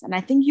class. And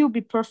I think you'll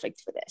be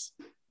perfect for this.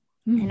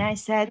 And I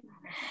said,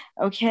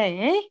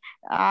 okay,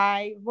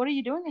 what are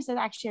you doing? I said,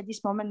 actually, at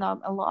this moment, not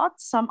a lot,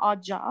 some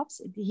odd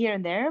jobs here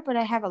and there, but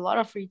I have a lot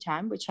of free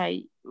time, which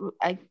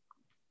I'd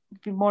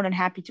be more than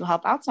happy to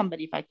help out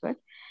somebody if I could.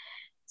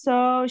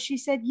 So she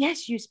said,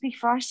 yes, you speak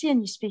Farsi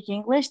and you speak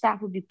English.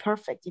 That would be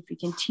perfect if you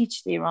can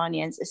teach the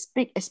Iranians,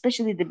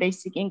 especially the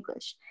basic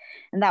English.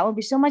 And that would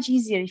be so much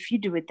easier if you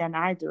do it than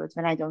I do it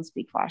when I don't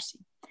speak Farsi.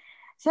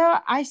 So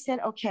I said,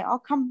 okay, I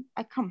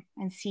come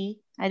and see.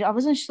 I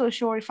wasn't so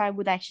sure if I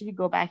would actually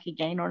go back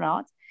again or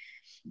not.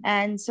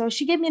 And so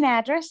she gave me an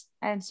address.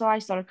 And so I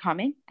started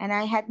coming. And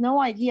I had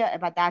no idea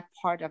about that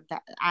part of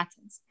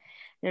Athens.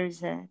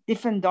 There's a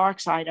different dark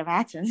side of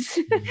Athens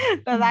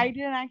that I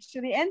didn't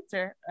actually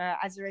enter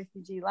as a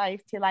refugee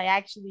life till I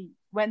actually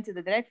went to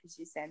the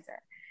refugee center.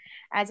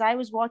 As I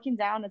was walking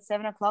down at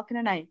 7:00 in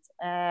the night,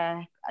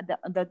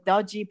 the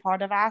dodgy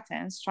part of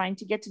Athens, trying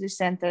to get to the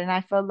center, and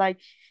I felt like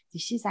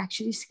this is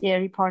actually a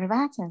scary part of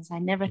Athens. I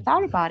never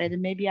thought about it,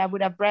 and maybe I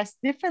would have dressed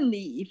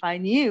differently if I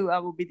knew I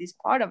would be this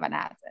part of an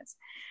Athens.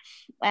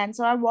 And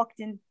so I walked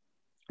in.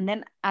 And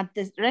then at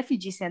the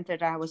refugee center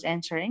that I was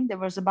entering, there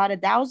was about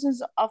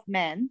thousands of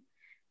men,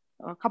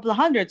 or a couple of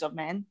hundreds of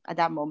men at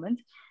that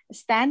moment,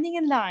 standing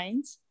in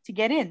lines to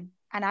get in.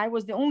 And I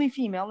was the only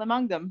female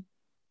among them.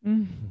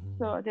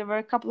 So there were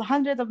a couple of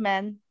hundred of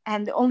men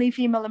and the only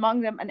female among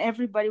them. And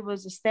everybody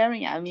was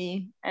staring at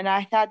me. And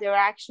I thought they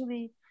were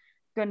actually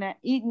going to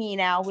eat me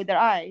now with their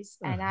eyes.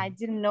 And I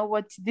didn't know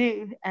what to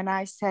do. And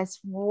I says,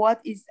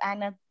 what is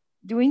Anna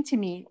doing to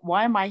me?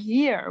 Why am I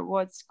here?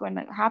 What's going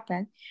to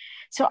happen?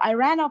 So I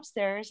ran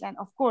upstairs, and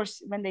of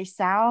course, when they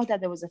saw that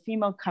there was a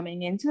female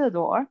coming into the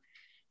door,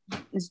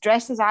 as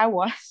dressed as I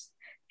was,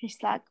 he's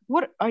like,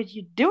 "What are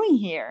you doing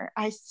here?"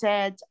 I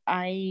said,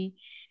 "I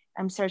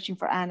am searching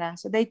for Anna."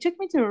 So they took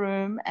me to a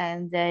room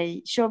and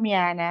they showed me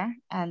Anna,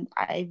 and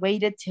I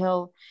waited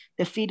till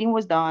the feeding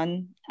was done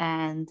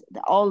and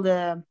all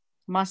the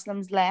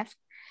Muslims left.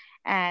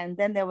 And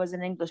then there was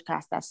an English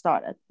class that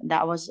started.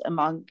 That was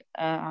among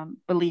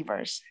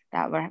believers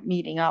that were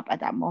meeting up at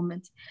that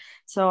moment.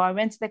 So I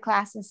went to the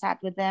class and sat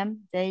with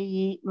them.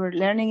 They were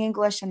learning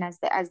English. And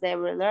as they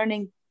were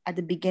learning at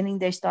the beginning,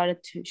 they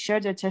started to share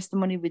their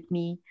testimony with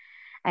me.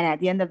 And at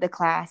the end of the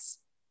class,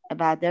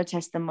 about their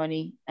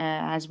testimony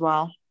as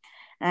well.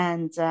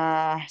 And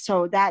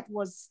so that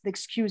was, the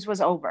excuse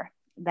was over,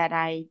 that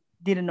I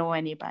didn't know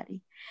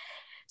anybody.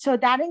 So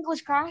that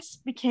English class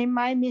became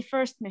my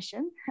first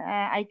mission.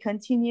 I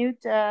continued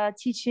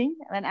teaching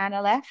when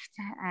Anna left,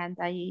 and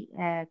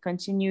I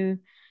continued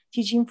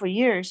teaching for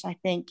years, I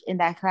think, in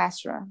that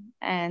classroom.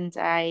 And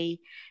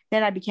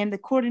then I became the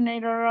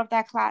coordinator of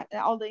that class,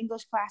 all the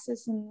English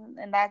classes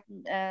in that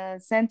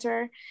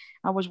center.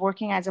 I was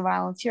working as a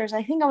volunteer. So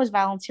I think I was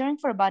volunteering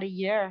for about a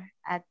year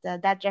at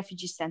that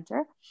refugee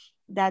center.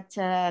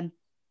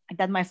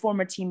 That my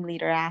former team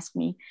leader asked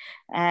me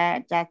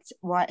that's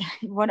what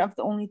one of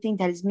the only thing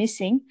that is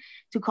missing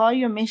to call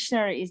you a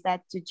missionary is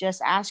that to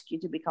just ask you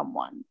to become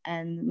one,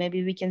 and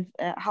maybe we can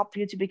help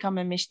you to become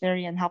a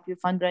missionary and help you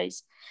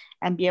fundraise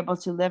and be able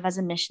to live as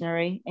a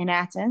missionary in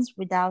Athens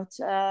without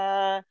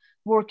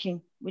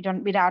working,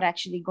 without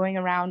actually going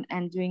around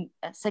and doing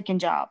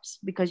second jobs,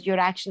 because you're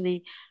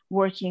actually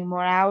working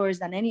more hours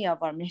than any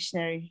of our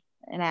missionary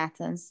in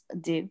Athens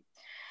do.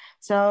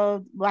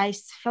 So I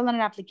filled in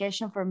an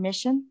application for a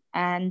mission,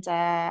 and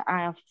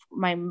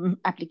my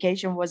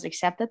application was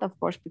accepted, of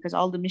course, because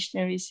all the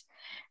missionaries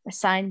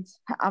signed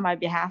on my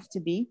behalf to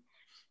be.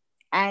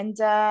 And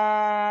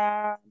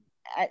the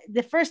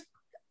first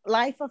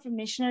life of a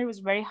missionary was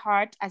very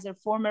hard as a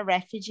former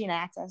refugee in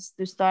Athens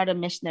to start a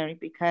missionary,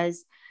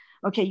 because,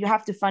 okay, you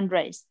have to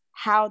fundraise.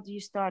 How do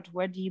you start?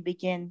 Where do you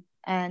begin?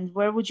 And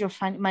where would your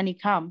money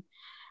come?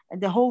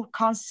 The whole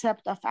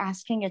concept of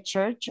asking a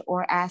church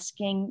or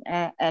asking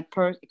a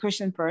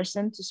Christian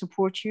person to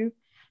support you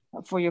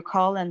for your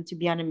call and to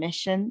be on a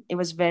mission, it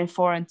was very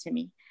foreign to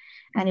me.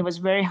 And it was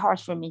very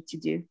hard for me to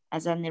do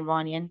as an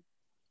Iranian.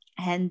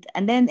 And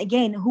then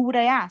again, who would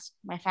I ask?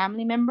 My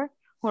family member,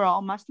 who are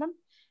all Muslim,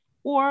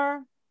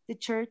 or the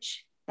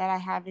church that I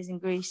have is in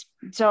Greece.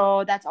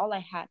 So that's all I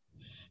had.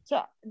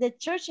 So the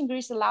church in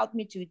Greece allowed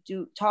me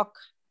to talk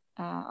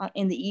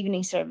in the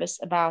evening service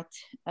about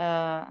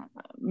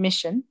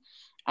mission,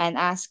 and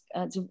ask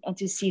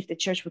to see if the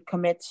church would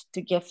commit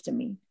to give to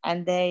me.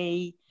 And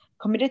they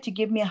committed to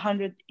give me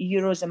 100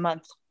 euros a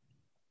month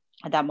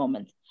at that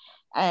moment.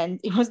 And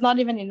it was not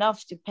even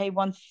enough to pay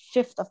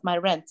 1/5 of my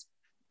rent.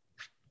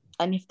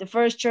 And if the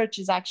first church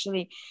is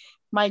actually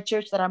my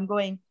church that I'm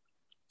going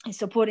is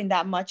supporting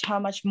that much, how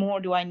much more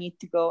do I need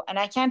to go? And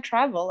I can't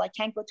travel. I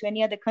can't go to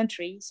any other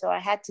country. So I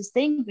had to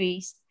stay in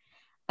Greece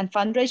and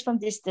fundraise from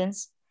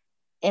distance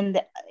in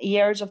the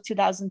years of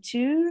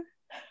 2002,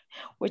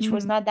 which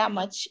was not that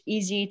much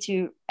easy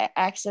to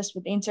access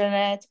with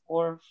internet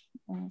or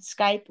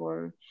Skype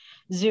or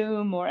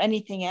Zoom or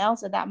anything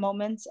else at that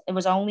moment. It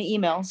was only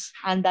emails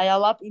and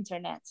dial-up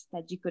internet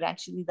that you could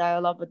actually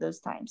dial up at those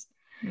times.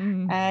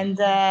 And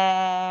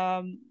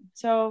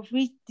so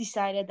we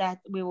decided that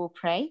we will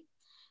pray,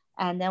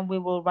 and then we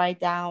will write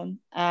down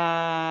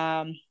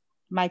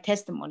my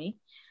testimony,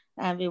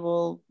 and we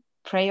will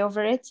pray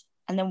over it,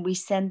 and then we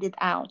send it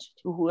out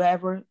to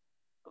whoever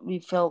we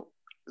feel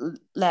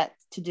led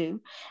to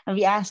do. And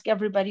we ask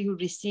everybody who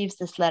receives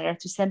this letter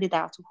to send it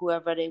out to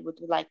whoever they would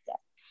like that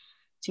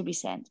to be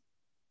sent.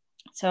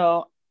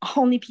 So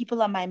only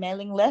people on my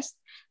mailing list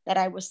that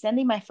I was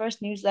sending my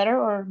first newsletter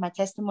or my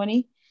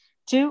testimony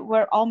to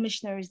were all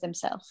missionaries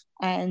themselves.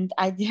 And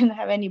I didn't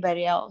have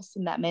anybody else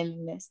in that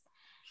mailing list.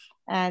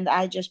 And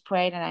I just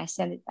prayed and I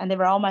sent it. And they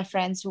were all my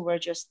friends who were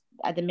just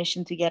at the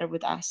mission together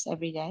with us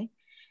every day.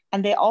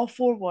 And they all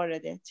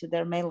forwarded it to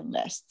their mailing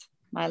list,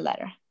 my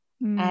letter.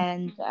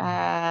 And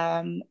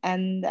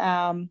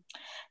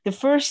the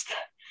first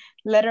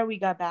letter we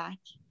got back,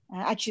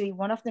 actually,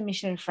 one of the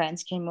missionary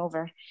friends came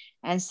over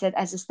and said,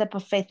 as a step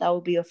of faith, I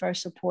will be your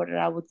first supporter.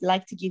 I would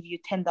like to give you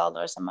 $10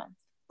 a month,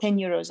 10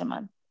 euros a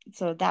month.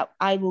 So that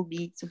I will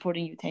be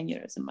supporting you 10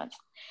 euros a month.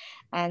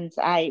 And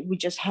we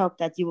just hope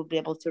that you will be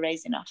able to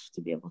raise enough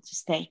to be able to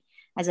stay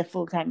as a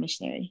full-time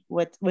missionary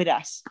with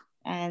us.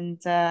 And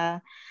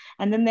the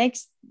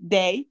next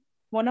day,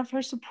 one of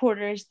her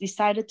supporters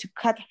decided to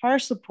cut her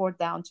support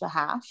down to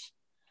half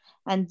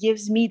and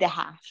gives me the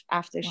half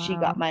after she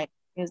got my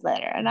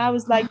newsletter. And I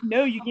was like,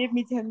 no, you gave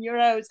me 10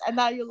 euros and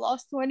now you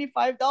lost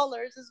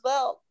 $25 as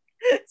well.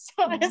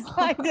 So it's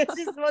like, this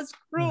was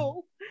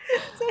cruel.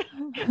 So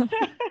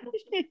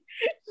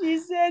she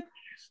said,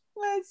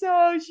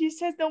 so she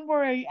says, don't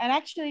worry. And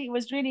actually, it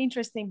was really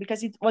interesting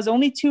because it was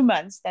only 2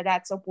 months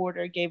that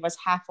supporter gave us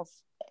half of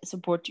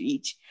support to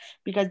each,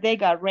 because they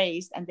got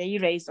raised and they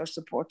raised our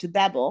support to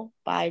double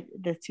by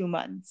the 2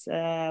 months.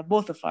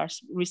 Both of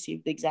us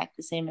received the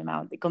same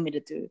amount they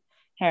committed to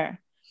her.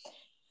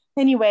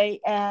 Anyway,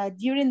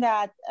 during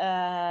that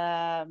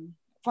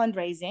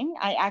fundraising,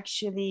 I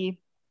actually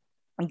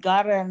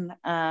got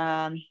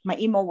my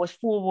email was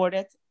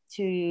forwarded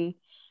to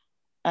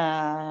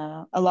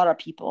a lot of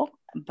people,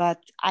 but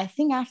I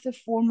think after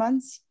 4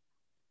 months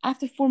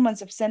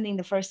of sending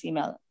the first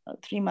email,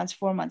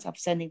 4 months of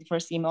sending the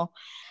first email,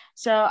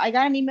 so I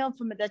got an email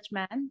from a Dutch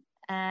man,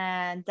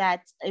 and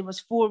that it was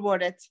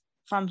forwarded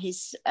from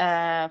his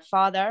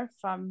father,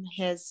 from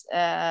his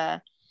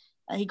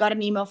he got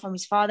an email from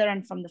his father,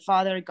 and from the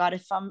father got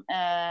it from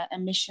a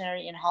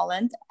missionary in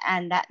Holland,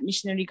 and that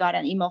missionary got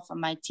an email from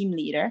my team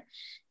leader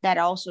that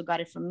also got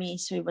it from me.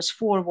 So it was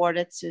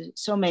forwarded to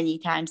so many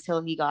times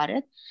till he got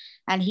it,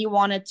 and he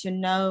wanted to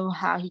know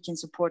how he can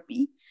support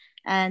me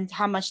and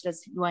how much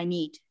do I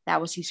need. That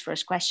was his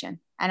first question.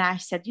 And I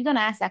said, you don't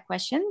ask that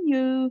question,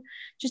 you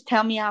just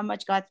tell me how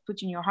much God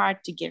put in your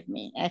heart to give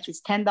me. If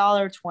it's $10,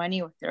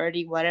 20 or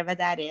 30, whatever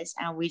that is,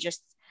 and we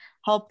just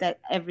hope that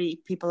every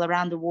people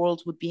around the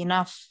world would be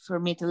enough for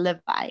me to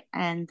live by,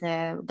 and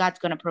God's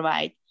going to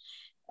provide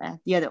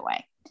the other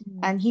way.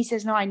 And he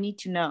says, no, I need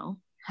to know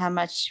how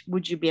much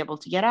would you be able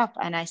to get up.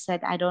 And I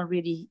said, I don't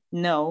really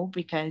know,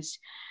 because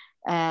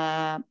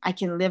I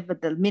can live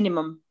with the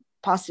minimum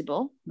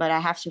possible, but I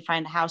have to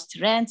find a house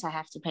to rent, I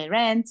have to pay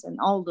rent and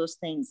all those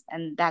things,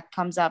 and that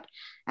comes up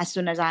as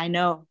soon as I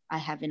know I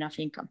have enough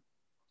income.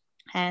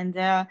 And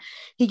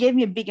he gave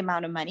me a big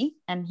amount of money,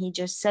 and he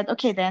just said,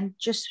 okay, then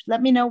just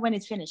let me know when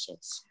it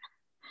finishes.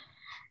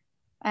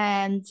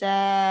 And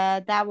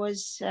that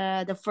was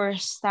the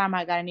first time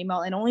I got an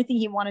email, and the only thing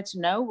he wanted to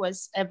know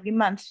was every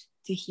month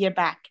to hear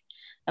back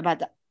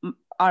about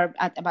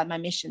about my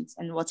missions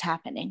and what's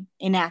happening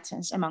in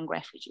Athens among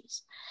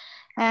refugees.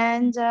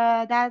 And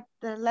that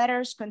the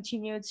letters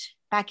continued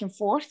back and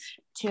forth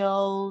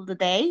till the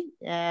day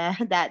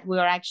that we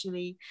are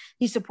actually,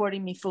 he's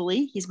supporting me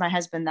fully. He's my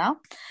husband now.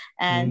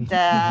 And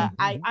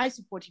I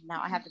support him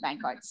now. I have the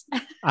bank cards.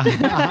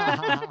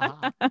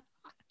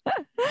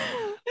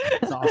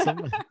 That's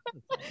awesome.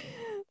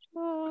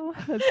 Oh,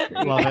 that's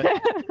great. Love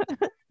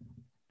it.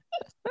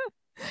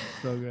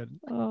 So good.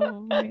 Oh,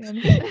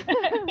 man.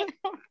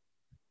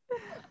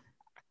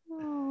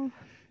 Oh.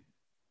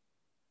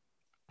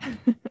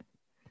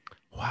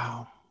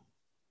 Wow.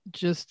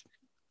 Just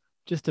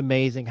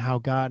amazing how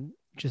God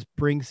just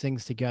brings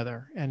things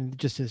together, and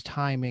just his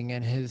timing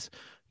and his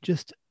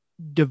just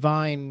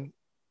divine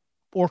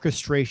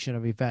orchestration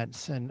of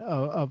events, and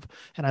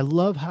and I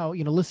love how,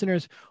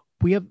 listeners,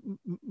 we have,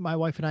 my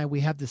wife and I,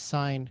 we have this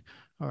sign,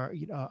 or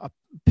a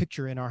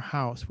picture in our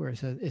house where it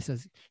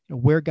says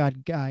where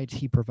God guides,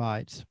 he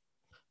provides.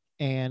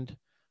 And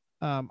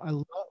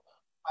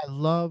I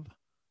love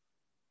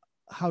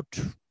how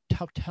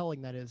how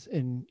telling that is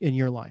in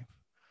your life,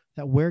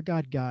 that where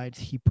God guides,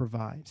 he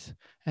provides.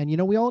 And,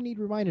 we all need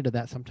reminded of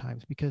that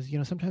sometimes, because,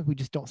 sometimes we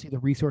just don't see the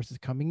resources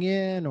coming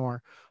in,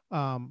 or,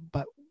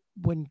 but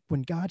when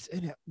God's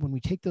in it, when we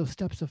take those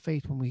steps of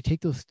faith, when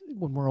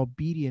we're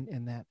obedient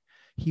in that,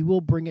 he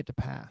will bring it to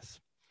pass.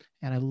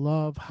 And I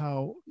love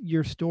how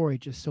your story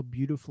just so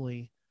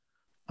beautifully,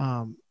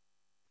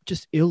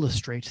 just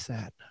illustrates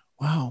that.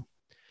 Wow.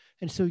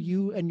 And so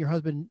you and your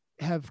husband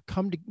have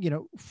come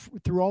to,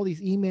 through all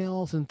these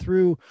emails and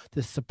through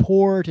the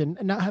support, and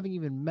not having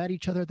even met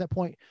each other at that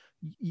point,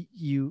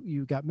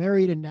 you got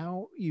married, and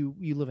now you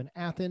live in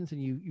Athens,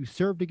 and you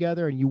serve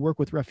together, and you work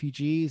with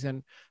refugees,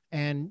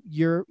 and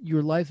your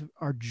lives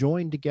are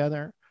joined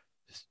together,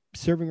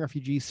 serving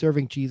refugees,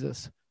 serving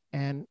Jesus.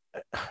 And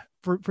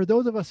for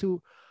those of us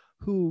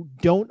who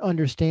don't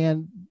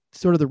understand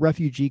sort of the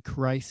refugee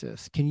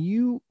crisis, can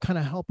you kind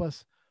of help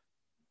us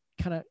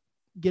kind of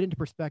get into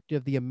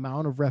perspective the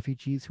amount of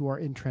refugees who are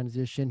in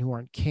transition, who are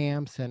in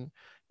camps,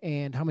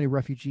 and how many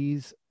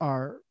refugees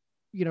are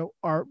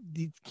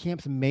these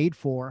camps made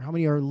for? How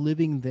many are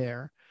living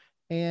there?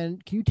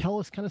 And can you tell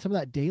us kind of some of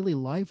that daily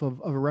life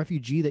of a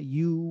refugee that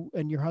you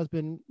and your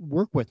husband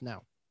work with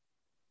now?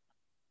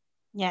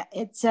 Yeah,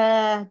 it's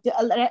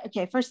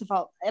okay. First of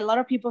all, a lot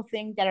of people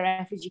think that a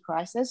refugee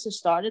crisis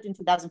started in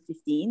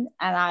 2015,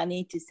 and I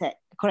need to say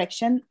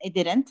correction, it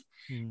didn't.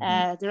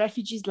 Mm-hmm. The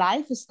refugees'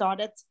 life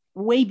started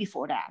way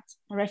before that.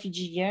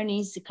 Refugee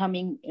journeys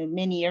coming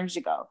many years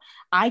ago.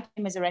 I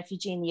came as a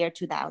refugee in the year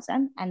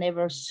 2000, and there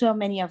were so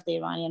many of the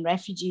Iranian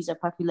refugees, a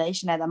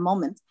population at the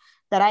moment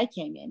that I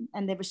came in,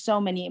 and there were so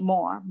many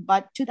more.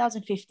 But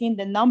 2015,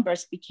 the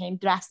numbers became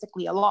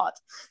drastically a lot,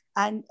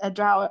 and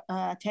draw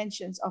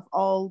attentions of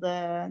all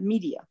the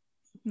media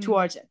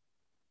towards it.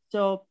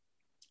 So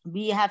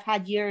we have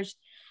had years,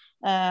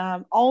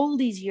 all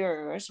these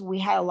years, we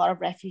had a lot of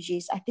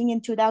refugees. I think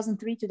in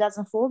 2003,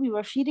 2004, we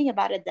were feeding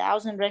about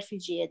 1,000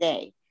 refugees a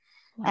day.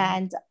 Wow.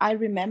 And I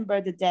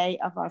remember the day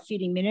of our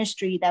feeding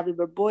ministry that we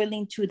were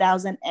boiling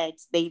 2,000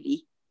 eggs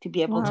daily to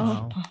be able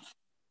to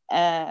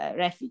feed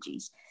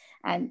refugees.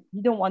 And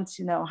you don't want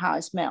to know how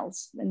it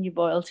smells when you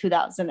boil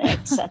 2,000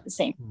 eggs at the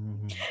same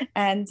time.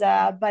 And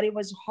but it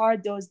was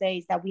hard those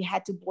days that we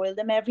had to boil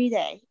them every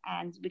day,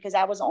 and because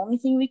that was the only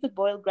thing we could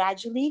boil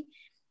gradually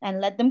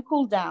and let them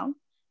cool down,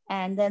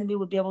 and then we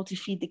would be able to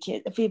feed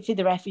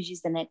the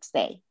refugees the next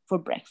day for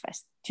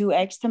breakfast: 2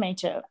 eggs,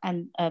 tomato,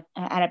 and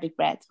Arabic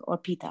bread or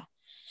pita.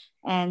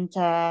 And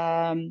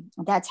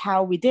that's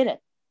how we did it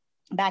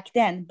back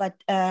then. But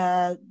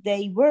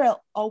they were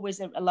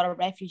always a lot of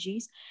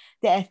refugees.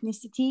 The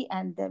ethnicity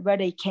and where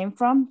they came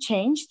from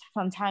changed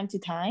from time to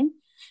time.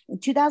 In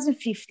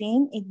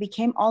 2015, it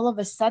became all of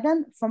a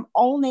sudden from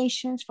all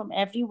nations, from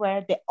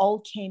everywhere, they all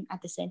came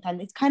at the same time.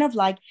 It's kind of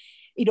like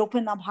it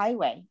opened up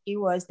highway. They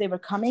were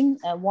coming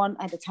one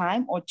at a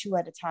time or two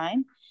at a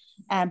time.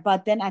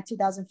 But then at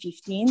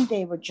 2015,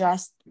 they were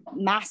just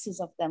masses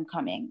of them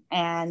coming,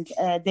 and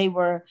they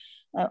were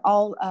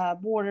all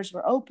borders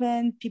were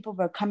open. People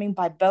were coming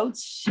by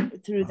boats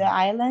through the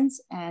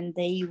islands, and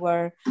they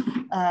were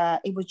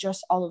it was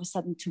just all of a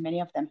sudden too many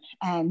of them.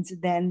 And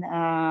then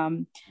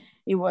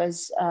it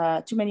was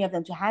too many of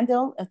them to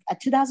handle.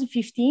 At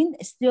 2015,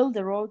 still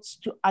the roads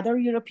to other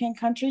European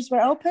countries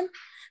were open.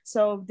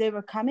 So they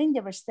were coming, they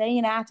were staying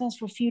in Athens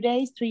for a few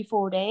days,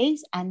 3-4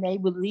 days, and they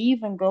would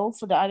leave and go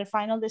for the other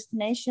final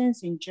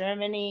destinations in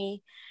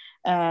Germany,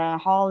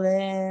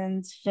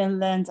 Holland,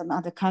 Finland, and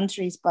other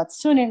countries. But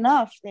soon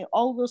enough,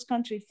 all those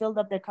countries filled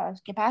up their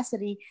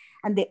capacity,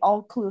 and they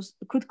all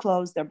could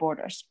close their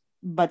borders.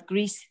 But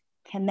Greece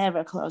can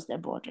never close their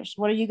borders.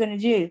 What are you going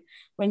to do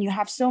when you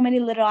have so many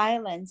little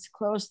islands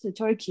close to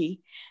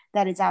Turkey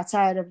that is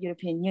outside of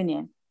European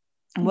Union?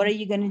 What are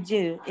you going to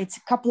do? It's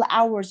a couple of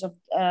hours of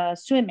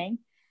swimming,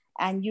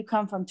 and you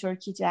come from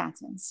Turkey to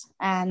Athens,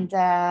 and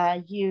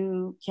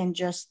you can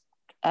just.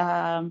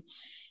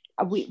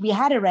 We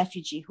had a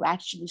refugee who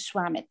actually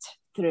swam it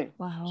through.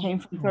 Wow. Came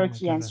from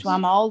Turkey and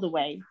swam all the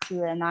way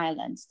to an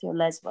island, to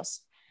Lesbos,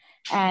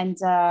 and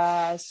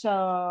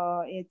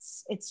so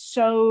it's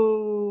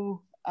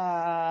so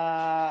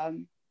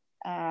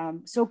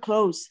so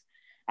close.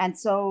 And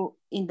so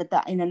in the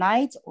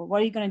night,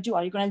 what are you going to do?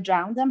 Are you going to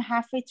drown them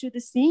halfway through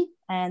the sea?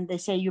 And they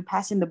say you're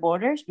passing the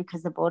borders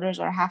because the borders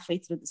are halfway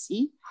through the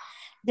sea.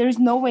 There is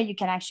no way you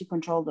can actually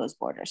control those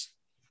borders.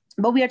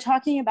 But we are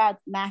talking about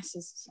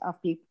masses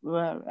of people,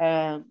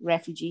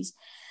 refugees.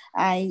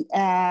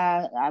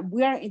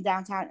 We're in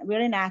downtown,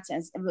 we're in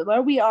Athens.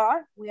 Where we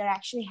are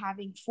actually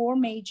having 4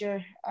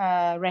 major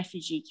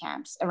refugee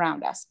camps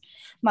around us.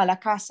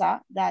 Malakasa,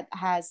 that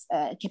has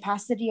a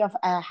capacity of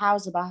a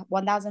house about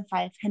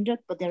 1,500,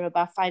 but there are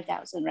about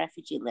 5,000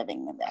 refugees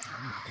living in there.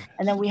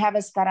 And then we have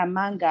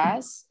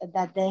Skaramangas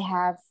that they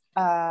have,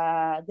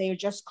 they're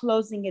just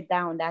closing it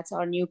down. That's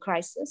our new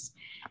crisis.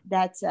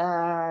 That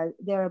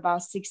there are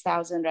about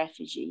 6,000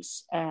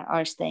 refugees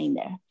are staying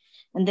there.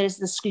 And there's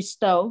the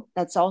Christo,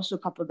 that's also a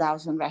couple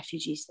thousand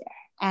refugees there.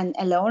 And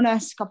alone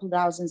us, a couple of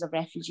thousands of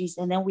refugees.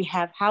 And then we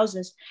have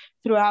houses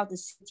throughout the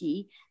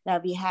city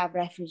that we have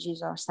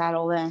refugees are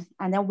settled in.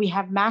 And then we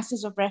have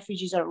masses of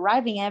refugees are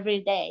arriving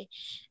every day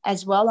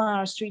as well on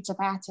our streets of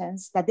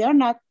Athens, that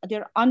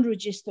they're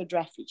unregistered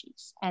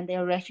refugees. And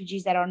they're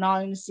refugees that are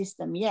not in the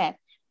system yet,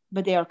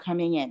 but they are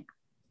coming in.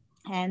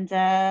 And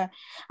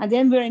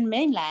then we're in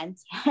mainland.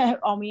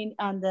 I mean,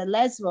 on the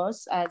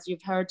Lesbos, as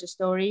you've heard the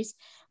stories,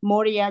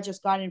 Moria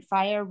just got in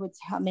fire with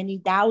how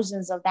many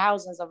thousands of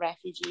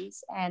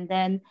refugees. And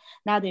then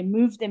now they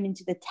moved them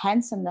into the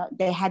tents, and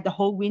they had the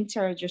whole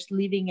winter just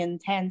living in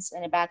tents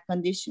and in bad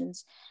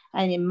conditions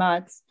and in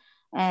mud.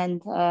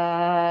 And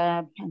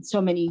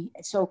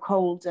so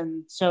cold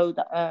and so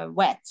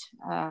wet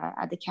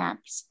at the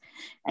camps.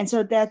 And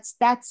so that's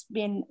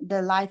been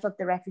the life of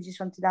the refugees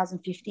from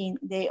 2015.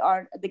 They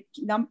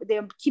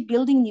keep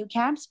building new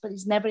camps, but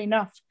it's never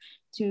enough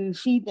to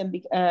feed them,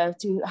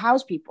 to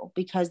house people,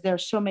 because there are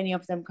so many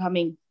of them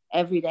coming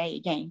every day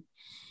again.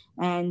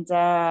 And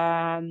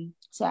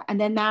and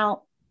then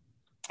now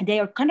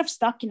they are kind of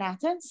stuck in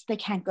Athens. They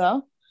can't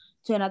go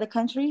to another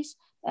countries.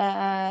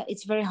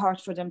 It's very hard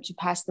for them to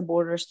pass the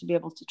borders to be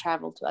able to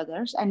travel to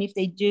others. And if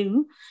they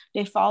do,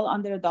 they fall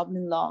under a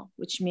Dublin law,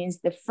 which means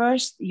the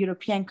first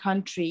European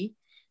country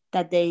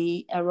that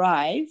they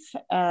arrive,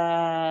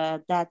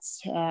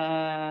 that's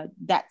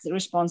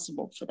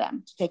responsible for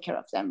them, to take care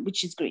of them,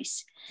 which is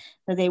Greece.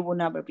 So they will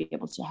never be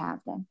able to have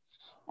them.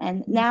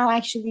 And now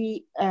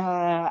actually,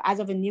 as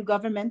of a new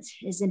government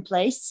is in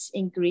place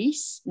in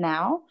Greece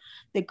now,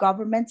 the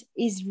government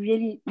is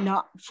really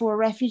not for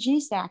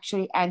refugees. They're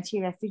actually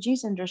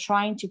anti-refugees, and they're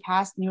trying to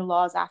pass new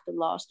laws after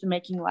laws to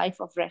making life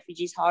of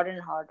refugees harder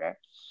and harder,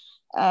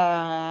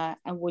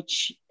 and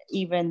which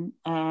even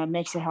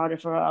makes it harder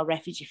for our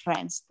refugee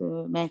friends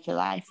to make a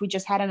life. We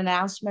just had an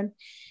announcement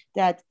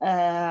that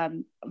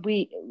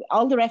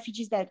all the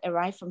refugees that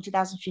arrived from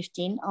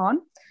 2015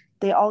 on,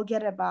 they all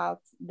get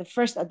the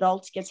first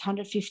adult gets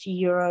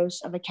 150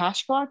 euros of a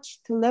cash card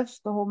to live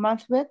the whole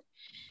month with.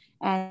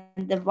 And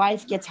the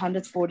wife gets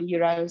 140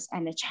 euros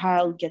and the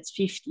child gets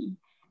 50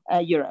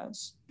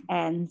 euros.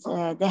 And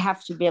they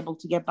have to be able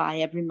to get by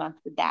every month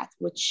with that,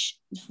 which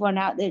for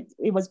now,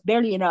 it was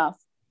barely enough,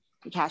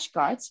 the cash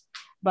cards.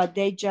 But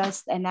they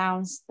just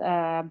announced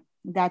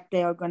that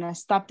they are going to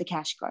stop the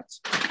cash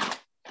cards.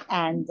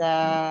 And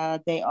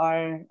they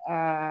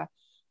are...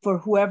 for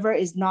whoever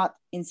is not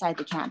inside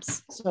the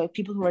camps. So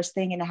people who are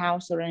staying in a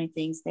house or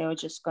anything, they are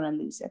just going to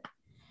lose it.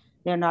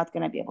 They're not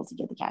going to be able to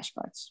get the cash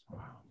cards.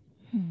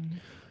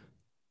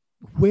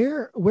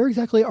 Where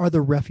exactly are the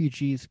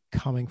refugees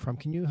coming from?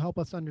 Can you help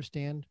us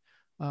understand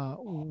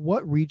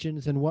what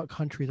regions and what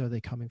countries are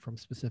they coming from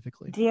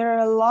specifically? There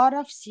are a lot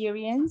of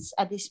Syrians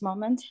at this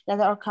moment that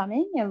are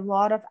coming, a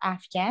lot of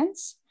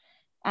Afghans.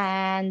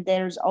 And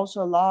there's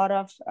also a lot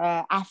of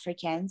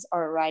Africans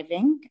are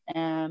arriving,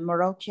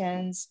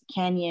 Moroccans,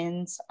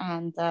 Kenyans,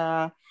 and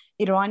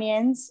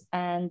Iranians,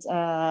 and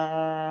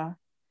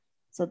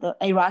so the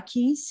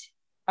Iraqis,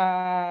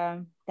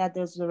 that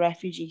those are the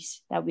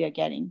refugees that we are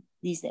getting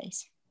these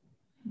days.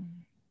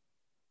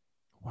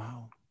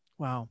 Wow.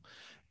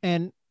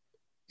 And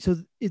so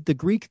the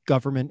Greek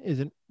government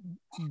isn't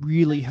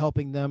really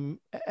helping them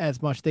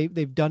as much.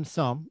 They've done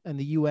some, and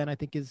the UN, I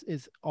think,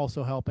 is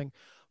also helping.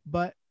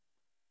 But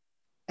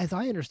as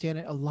I understand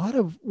it, a lot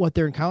of what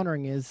they're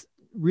encountering is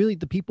really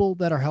the people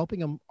that are helping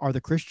them are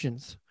the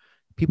Christians,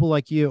 people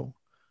like you.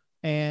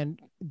 And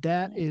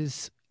that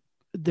is,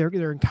 they're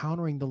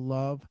encountering the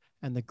love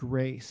and the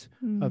grace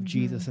of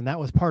Jesus. And that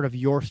was part of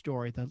your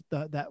story,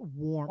 that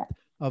warmth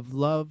of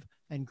love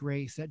and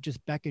grace that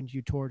just beckoned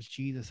you towards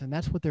Jesus. And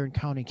that's what they're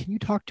encountering. Can you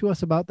talk to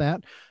us about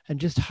that? And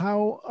just just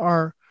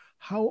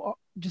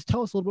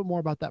tell us a little bit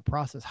more about that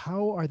process.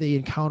 How are they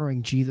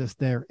encountering Jesus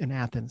there in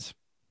Athens?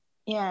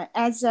 Yeah,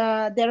 as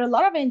there are a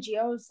lot of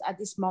NGOs at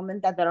this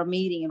moment that are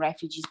meeting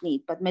refugees'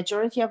 need, but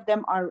majority of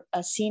them are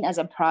seen as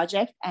a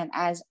project and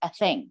as a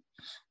thing.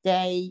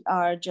 They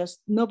are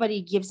just,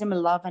 nobody gives them a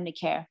love and a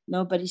care.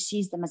 Nobody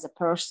sees them as a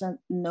person.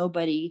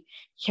 Nobody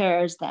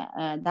cares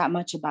that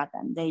much about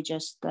them. They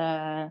just,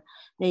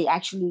 they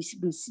actually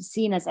be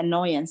seen as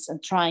annoyance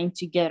and trying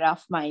to get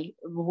off my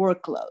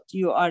workload.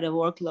 You are the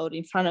workload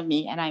in front of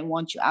me and I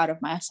want you out of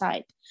my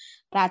sight.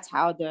 That's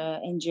how the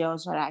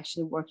NGOs are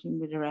actually working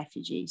with the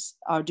refugees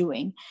are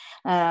doing.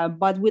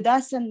 But with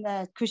us and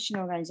the Christian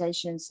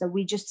organizations, that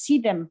we just see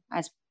them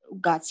as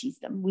God sees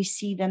them. We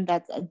see them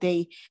that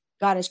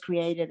God has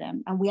created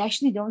them. And we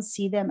actually don't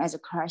see them as a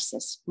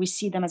crisis. We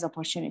see them as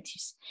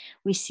opportunities.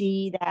 We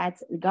see that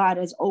God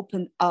has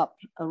opened up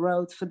a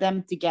road for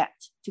them to get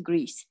to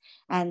Greece.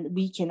 And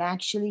we can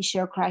actually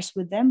share Christ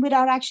with them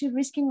without actually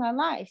risking our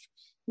life.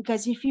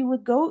 Because if you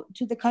would go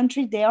to the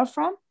country they are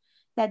from,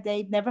 that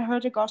they'd never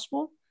heard the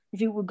gospel,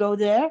 if we would go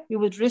there, we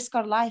would risk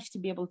our life to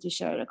be able to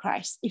share the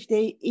Christ.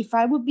 If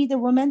I would be the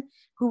woman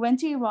who went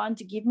to Iran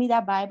to give me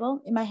that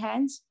Bible in my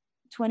hands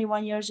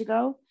 21 years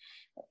ago,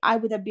 I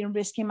would have been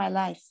risking my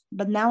life.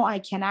 But now I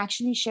can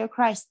actually share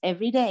Christ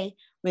every day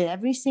with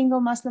every single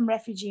Muslim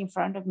refugee in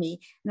front of me.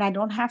 And I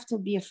don't have to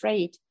be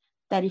afraid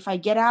that if I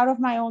get out of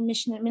my own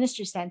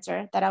ministry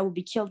center, that I will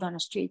be killed on the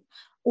street,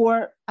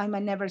 or I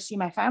might never see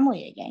my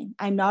family again.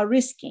 I'm not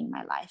risking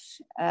my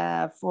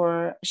life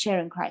for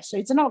sharing Christ. So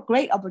it's a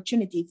great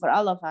opportunity for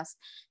all of us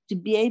to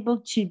be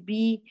able to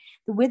be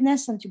the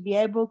witness and to be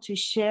able to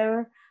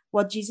share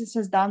what Jesus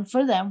has done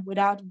for them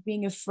without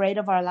being afraid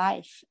of our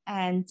life.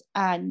 And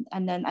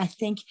then I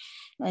think,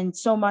 and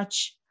so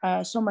much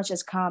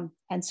has come,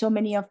 and so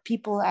many of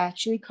people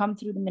actually come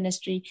through the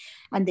ministry,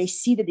 and they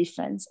see the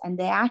difference, and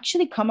they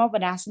actually come up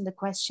and ask them the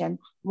question,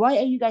 why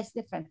are you guys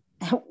different?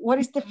 What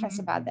is different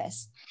about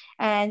this?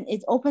 And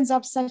it opens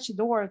up such a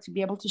door to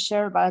be able to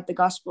share about the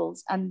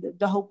gospels and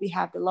the hope we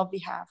have, the love we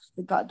have,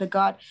 the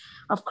God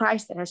of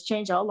Christ that has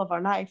changed all of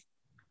our life,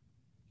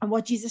 and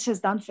what Jesus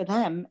has done for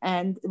them.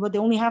 And what they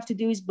only have to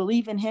do is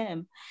believe in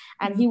him,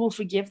 and he will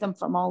forgive them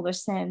from all their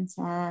sins.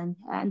 And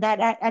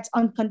that's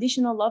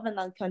unconditional love and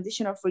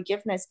unconditional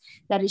forgiveness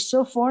that is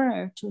so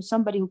foreign to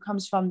somebody who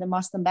comes from the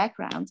Muslim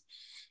background.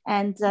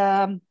 And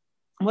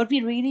what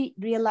we really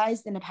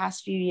realized in the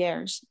past few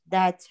years,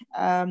 that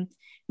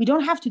we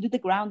don't have to do the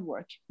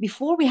groundwork.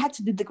 Before, we had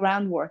to do the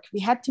groundwork. We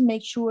had to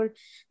make sure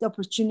the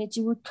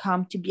opportunity would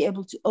come to be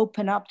able to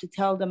open up, to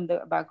tell them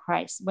about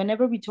Christ.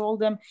 Whenever we told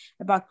them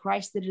about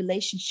Christ, the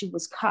relationship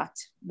was cut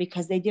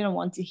because they didn't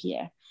want to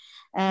hear.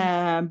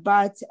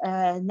 But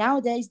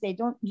nowadays, you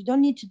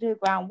don't need to do the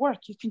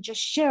groundwork. You can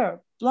just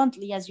share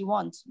bluntly as you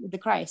want with the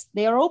Christ.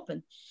 They are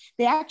open.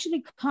 They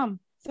actually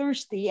come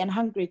thirsty and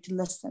hungry to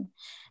listen.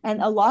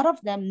 And a lot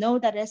of them know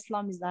that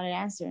Islam is not an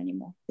answer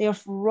anymore. They are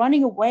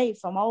running away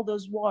from all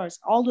those wars,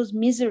 all those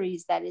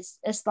miseries that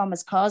Islam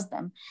has caused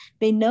them.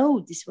 They know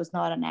this was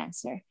not an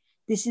answer.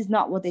 This is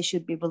not what they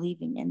should be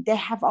believing in. They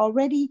have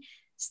already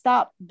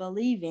stopped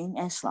believing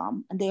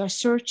Islam, and they are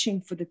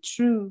searching for the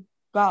true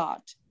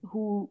God,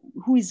 who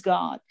is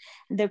God.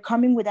 And they're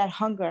coming with that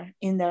hunger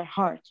in their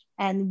heart.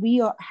 And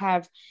we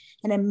have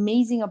an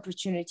amazing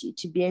opportunity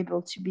to be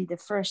able to be the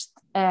first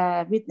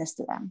witness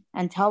to them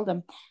and tell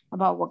them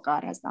about what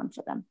God has done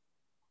for them.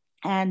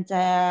 And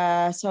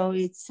so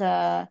it's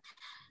a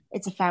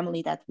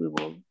family that we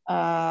will,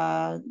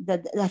 I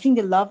think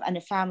the love and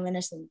the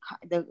familyness and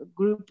the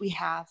group we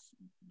have,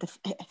 the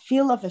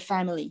feel of a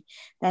family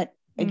that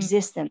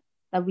exists, and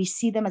that we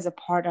see them as a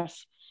part of,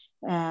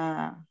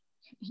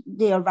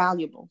 they are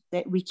valuable,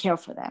 that we care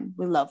for them,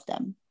 we love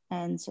them.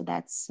 And so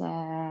that's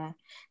a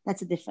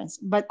difference.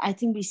 But I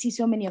think we see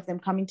so many of them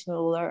coming to the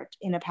Lord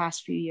in the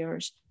past few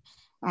years,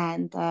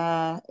 and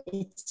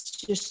it's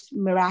just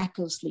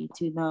miraculously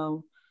to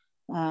know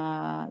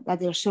that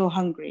they're so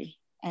hungry,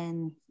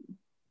 and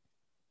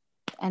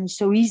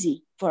so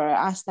easy for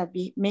us that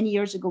many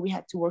years ago we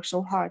had to work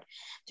so hard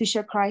to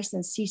share Christ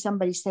and see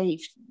somebody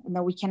saved, and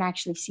that we can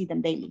actually see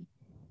them daily.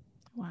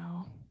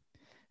 Wow.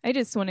 I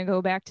just want to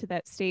go back to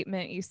that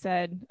statement you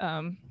said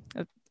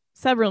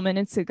several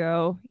minutes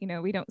ago.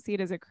 We don't see it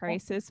as a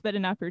crisis, but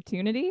an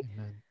opportunity.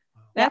 Wow.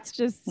 That's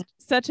just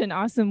such an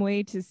awesome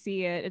way to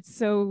see it. It's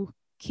so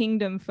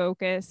kingdom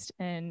focused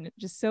and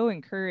just so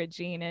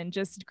encouraging, and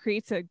just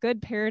creates a good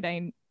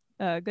paradigm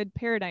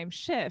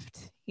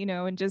shift,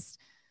 and just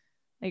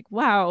like,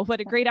 wow,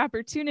 what a great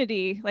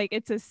opportunity. Like,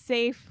 it's a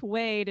safe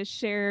way to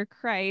share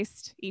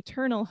Christ,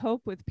 eternal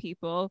hope with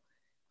people.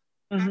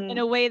 In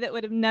a way that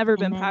would have never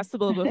been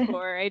possible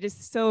before. I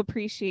just so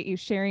appreciate you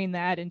sharing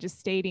that and just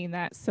stating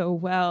that so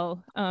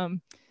well. And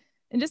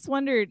just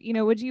wondered,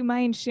 would you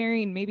mind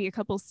sharing maybe a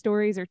couple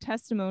stories or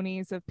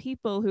testimonies of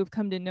people who've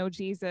come to know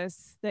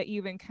Jesus that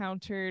you've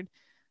encountered,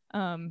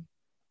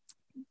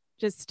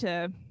 just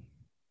to,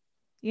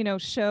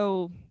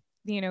 show,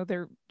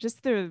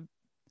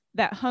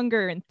 that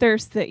hunger and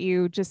thirst that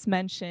you just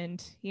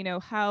mentioned.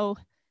 How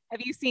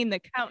have you seen the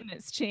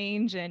countenance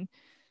change, and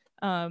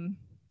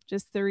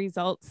just the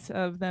results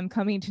of them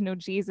coming to know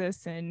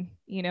Jesus, and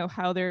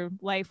how their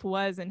life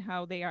was and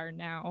how they are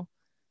now?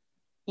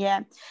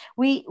 Yeah,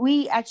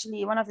 we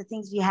actually, one of the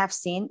things we have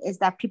seen is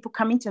that people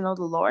coming to know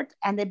the Lord,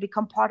 and they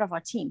become part of our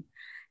team.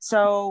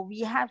 So we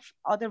have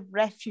other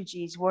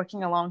refugees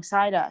working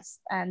alongside us,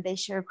 and they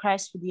share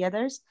Christ with the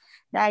others.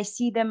 I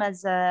see them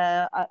as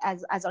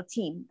our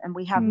team, and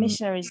we have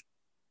missionaries,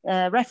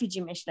 refugee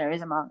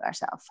missionaries among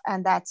ourselves,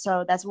 and that's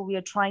what we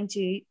are trying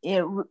to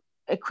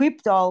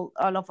equipped all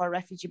of our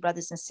refugee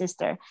brothers and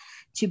sisters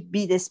to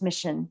be this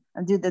mission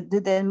and do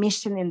the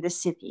mission in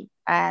this city.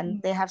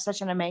 And they have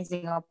such an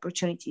amazing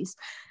opportunities.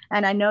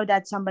 And I know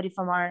that somebody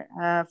from our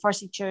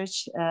Farsi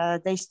church,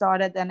 they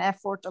started an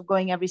effort of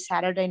going every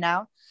Saturday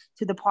now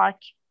to the park,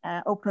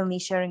 openly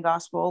sharing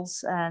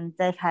gospels. And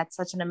they've had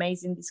such an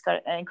amazing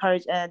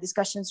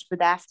discussions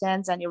with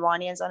Afghans and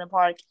Iranians on the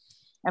park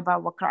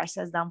about what Christ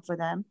has done for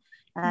them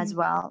as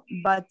well.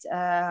 But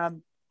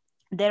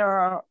there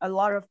are a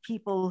lot of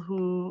people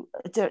who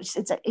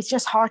it's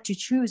just hard to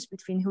choose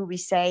between who we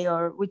say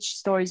or which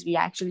stories we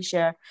actually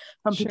share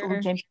from people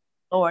who came to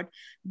the Lord.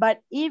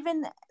 But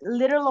even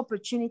little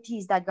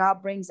opportunities that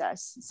God brings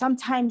us,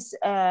 sometimes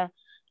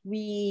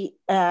we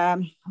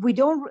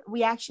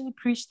actually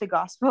preach the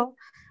gospel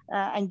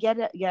and get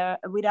it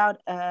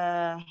without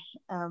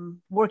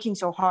working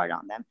so hard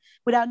on them,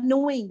 without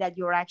knowing that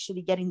you're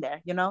actually getting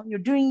there. You're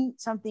doing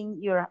something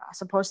you're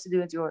supposed to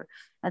do at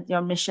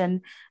your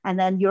mission, and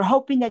then you're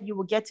hoping that you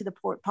will get to the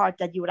part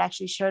that you would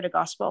actually share the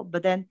gospel.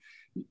 But then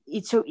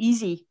it's so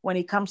easy when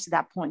it comes to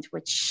that point,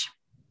 which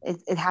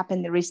it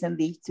happened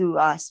recently to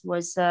us.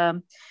 Was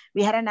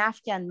we had an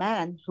Afghan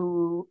man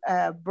who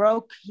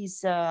broke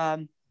his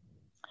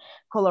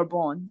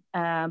collarbone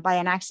by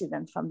an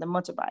accident from the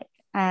motorbike,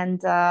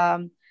 and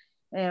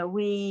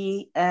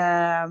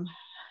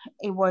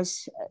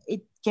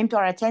it came to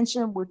our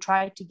attention. We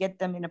tried to get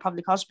them in a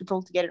public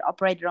hospital to get it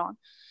operated on.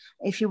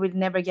 If he would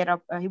never get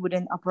up, he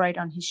wouldn't operate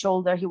on his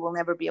shoulder. He will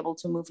never be able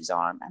to move his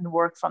arm and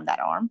work from that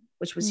arm,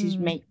 which was his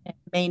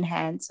main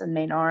hands and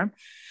main arm.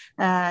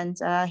 And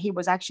he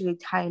was actually a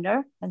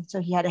tiler, and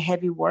so he had a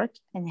heavy work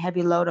and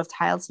heavy load of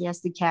tiles he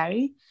has to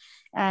carry.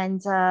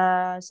 And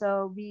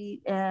so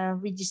we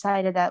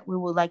decided that we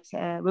would like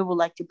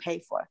to pay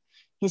for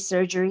his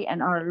surgery,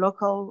 and our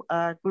local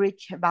Greek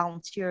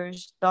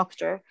volunteers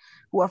doctor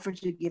who offered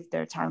to give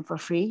their time for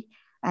free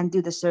and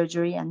do the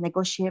surgery and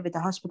negotiate with the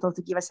hospital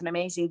to give us an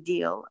amazing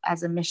deal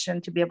as a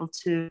mission to be able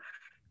to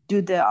do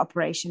the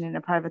operation in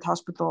a private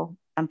hospital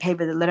and pay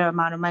with a little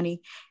amount of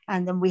money.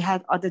 And then we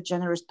had other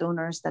generous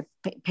donors that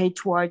paid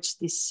towards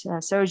this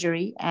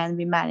surgery, and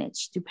we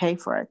managed to pay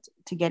for it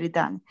to get it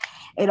done.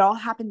 It all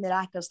happened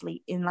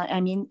miraculously in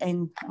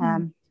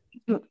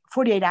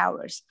 48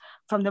 hours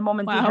from the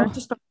moment we heard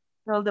the story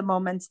till the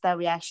moments that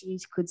we actually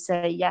could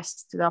say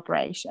yes to the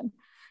operation.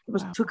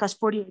 It took us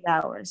 48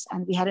 hours,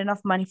 and we had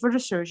enough money for the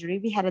surgery.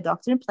 We had a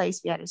doctor in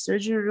place. We had a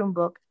surgery room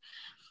booked.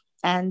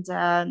 And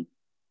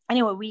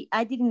anyway,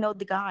 I didn't know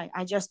the guy.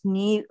 I just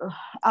knew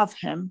of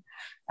him.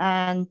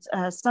 And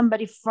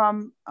somebody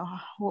from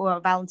who are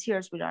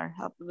volunteers with our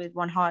Help with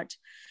One Heart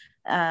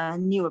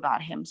knew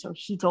about him. So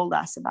he told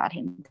us about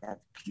him, that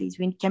please,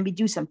 can we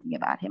do something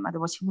about him?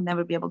 Otherwise, he will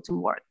never be able to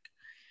work.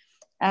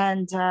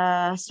 And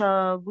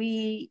so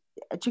we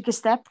took a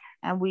step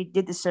and we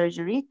did the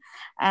surgery.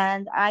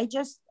 And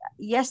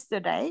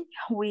yesterday,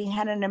 we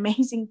had an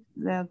amazing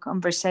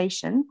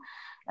conversation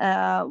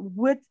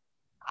with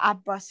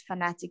Abbas'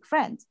 fanatic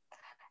friend.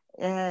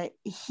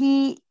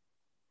 He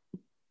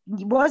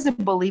was a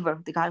believer,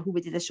 the guy who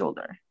we did the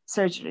shoulder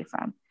surgery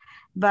from.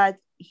 But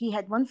he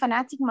had one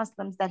fanatic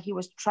Muslim that he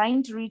was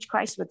trying to reach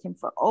Christ with him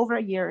for over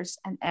years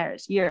and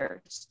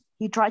years.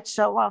 He tried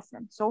so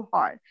often, so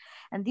hard.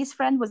 And this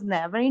friend was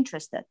never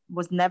interested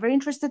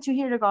to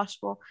hear the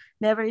gospel,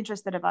 never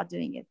interested about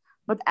doing it.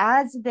 But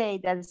as the day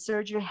that the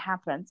surgery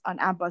happened on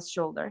Abbas'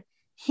 shoulder,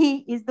 he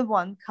is the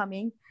one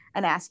coming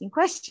and asking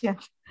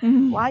questions.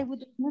 Why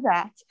would they do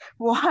that?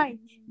 Why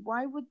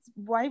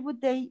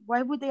would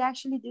they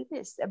actually do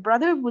this? A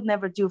brother would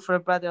never do for a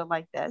brother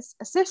like this.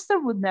 A sister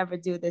would never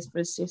do this for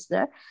a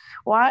sister.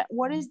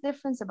 What is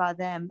difference about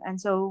them? And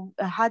so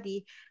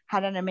Hadi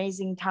had an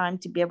amazing time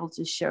to be able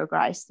to share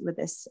Christ with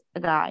this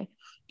guy.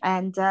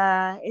 And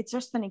it's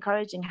just been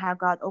encouraging how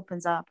God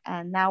opens up.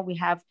 And now we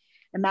have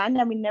a man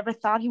that we never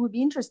thought he would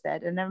be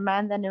interested, and a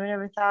man that we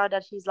never thought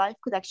that his life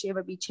could actually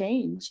ever be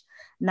changed.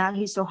 Now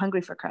he's so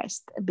hungry for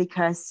Christ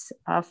because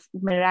of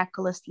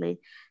miraculously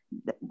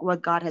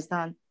what God has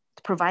done,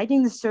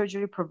 providing the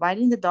surgery,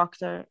 providing the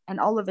doctor,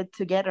 and all of it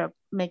together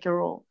make a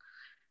role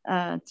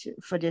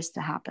for this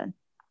to happen.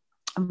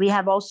 And we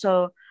have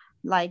also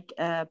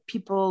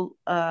people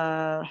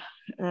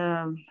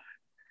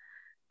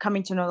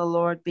coming to know the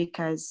Lord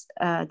because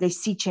they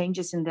see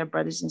changes in their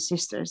brothers and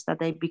sisters, that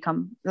they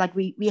become like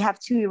we have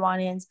two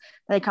Iranians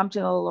that come to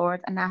know the Lord,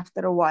 and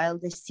after a while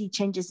they see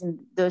changes in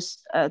those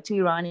two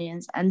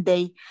Iranians, and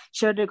they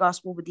share the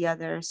gospel with the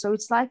other. So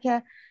it's like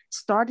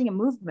starting a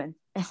movement.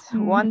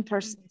 One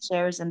person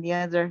shares and the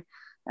other,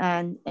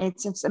 and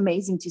it's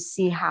amazing to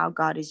see how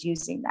God is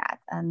using that.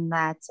 And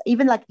that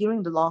even like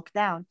during the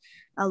lockdown,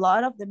 a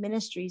lot of the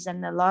ministries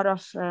and a lot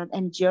of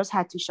NGOs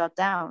had to shut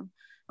down.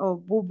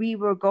 We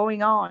were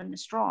going on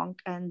strong,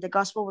 and the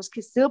gospel was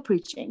still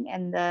preaching,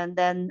 and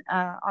then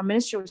our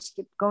ministry was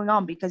going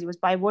on because it was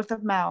by word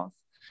of mouth,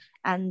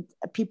 and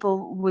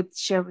people would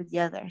share with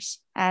the others.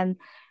 And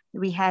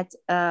we had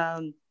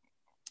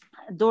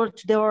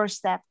door-to-door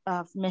step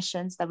of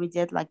missions that we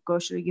did, like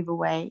grocery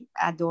giveaway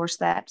at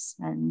doorsteps,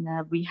 and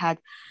we had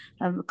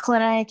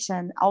clinics,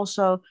 and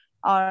also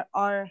our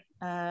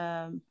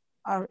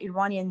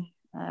Iranian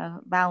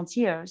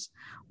volunteers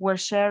were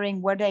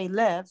sharing where they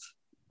live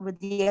with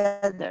the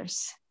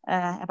others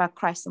about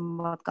Christ and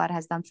what God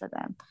has done for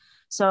them.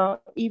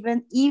 So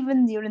even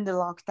during the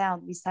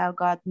lockdown, we saw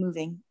God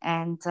moving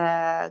and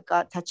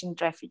God touching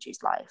the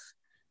refugees' life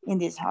in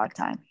this hard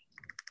time.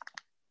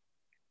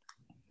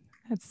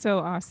 That's so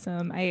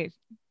awesome. I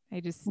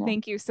just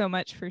thank you so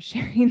much for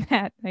sharing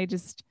that. I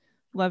just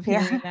love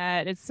hearing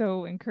that. It's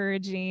so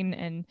encouraging,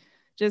 and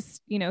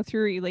just,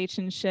 through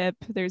relationship,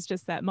 there's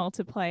just that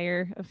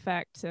multiplier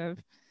effect of,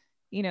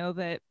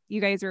 that you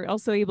guys are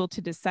also able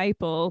to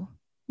disciple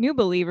new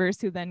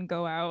believers who then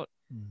go out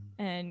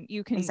And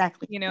you can,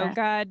 exactly.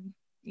 God,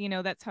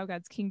 that's how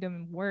God's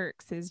kingdom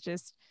works, is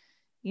just,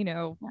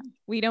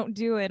 we don't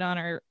do it on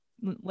our,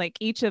 like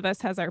each of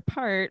us has our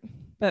part,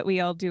 but we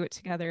all do it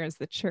together as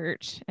the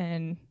church.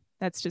 And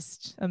that's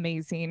just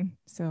amazing.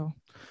 So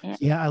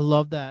yeah, I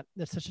love that.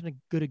 That's such a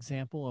good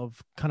example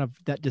of kind of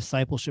that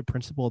discipleship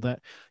principle, that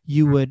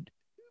you would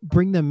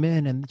bring them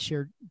in and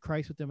share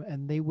Christ with them,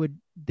 and they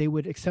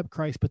would accept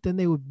Christ, but then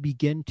they would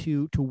begin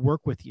to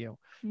work with you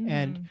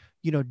and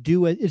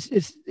do it.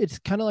 It's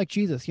kind of like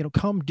Jesus,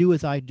 come do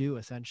as I do,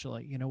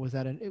 essentially.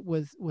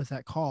 Was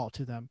that call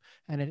to them,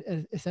 and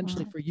it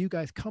essentially for you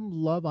guys, come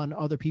love on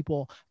other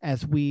people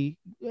as we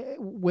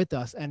with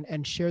us,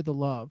 and share the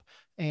love,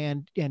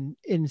 and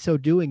in so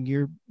doing,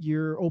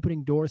 you're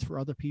opening doors for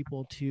other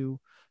people to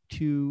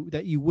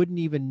that you wouldn't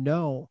even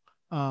know,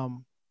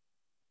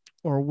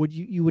 or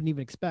you wouldn't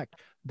even expect.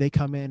 They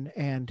come in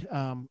and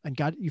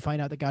God, you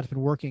find out that God's been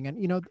working.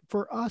 And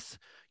for us,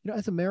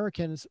 as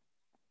Americans,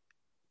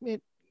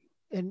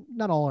 and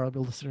not all our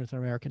listeners are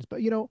Americans,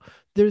 but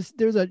there's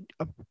a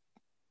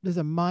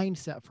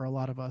mindset for a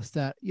lot of us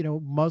that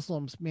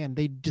Muslims, man,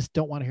 they just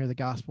don't want to hear the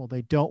gospel.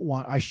 They don't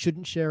want. I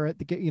shouldn't share it.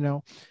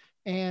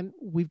 And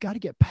we've got to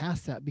get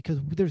past that, because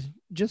there's,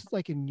 just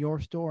like in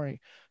your story,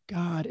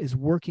 God is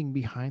working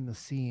behind the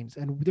scenes,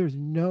 and there's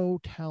no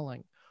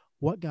telling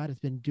what God has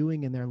been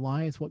doing in their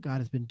lives, what God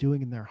has been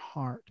doing in their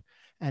heart.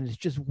 And it's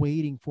just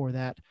waiting for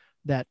that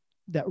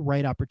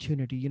right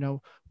opportunity.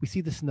 We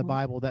see this in the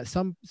Bible, that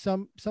some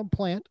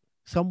plant,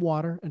 some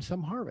water, and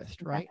some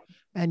harvest, right?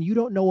 And you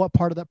don't know what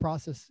part of that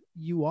process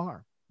you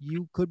are.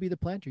 You could be the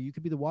planter, you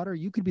could be the water,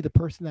 you could be the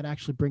person that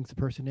actually brings the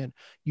person in.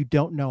 You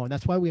don't know. And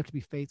that's why we have to be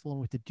faithful, and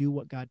we have to do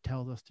what God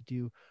tells us to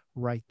do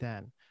right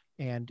then.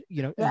 And,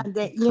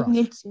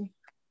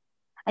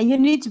 you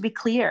need to be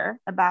clear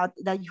about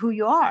who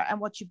you are and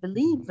what you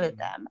believe with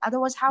them.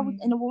 Otherwise, how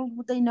in the world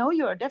would they know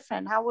you're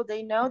different? How would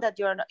they know that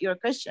you're a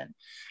Christian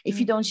if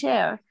you don't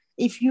share?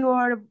 If you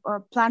are a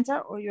planter,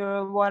 or you're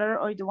a water,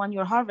 or the one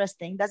you're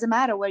harvesting, doesn't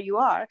matter where you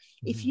are.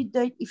 If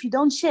you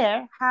don't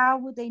share, how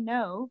would they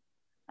know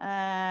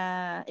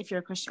if you're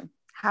a Christian?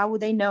 How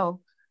would they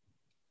know?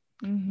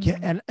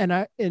 Yeah, and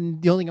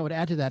the only thing I would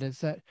add to that is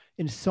that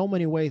in so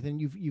many ways,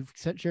 and you've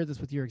shared this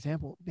with your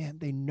example, man,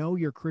 they know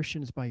you're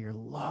Christians by your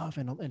love,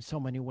 and in so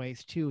many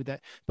ways too,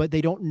 but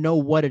they don't know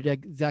what it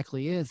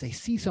exactly is. They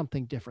see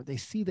something different. They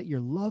see that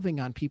you're loving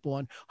on people,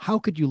 and how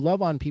could you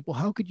love on people?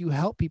 How could you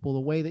help people the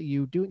way that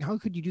you do? How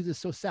could you do this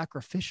so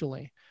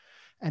sacrificially?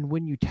 And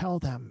when you tell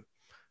them,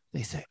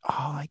 they say, "Oh,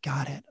 I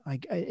got it.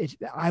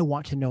 I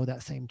want to know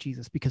that same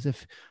Jesus, because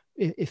if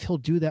he'll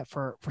do that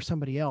for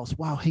somebody else,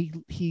 wow,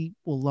 he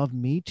will love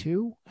me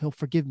too. He'll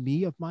forgive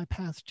me of my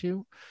past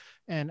too."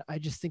 And I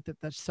just think that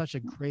that's such a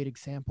great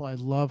example. I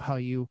love how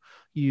you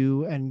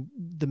and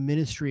the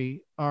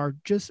ministry are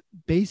just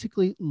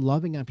basically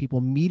loving on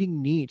people,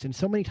 meeting needs. And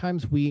so many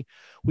times we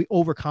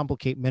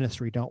overcomplicate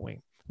ministry, don't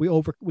we?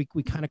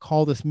 We kind of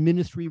call this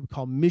ministry, we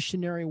call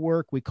missionary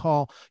work, we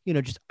call,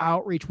 just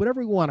outreach,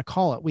 whatever we want to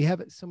call it. We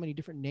have so many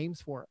different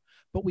names for it,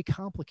 but we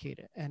complicate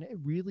it. And it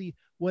really,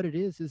 what it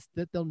is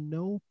that they'll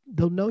know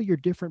you're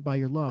different by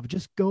your love.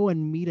 Just go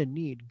and meet a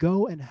need,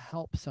 go and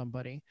help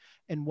somebody,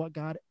 and what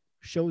God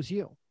shows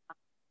you.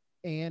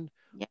 And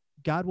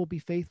God will be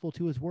faithful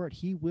to his word.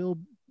 He will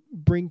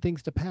bring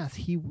things to pass.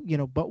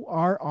 But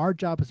our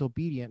job is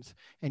obedience,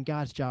 and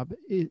God's job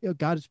is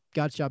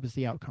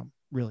the outcome,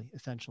 really,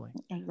 essentially.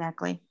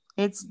 Exactly.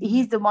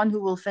 He's the one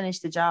who will finish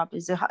the job.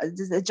 It's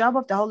the job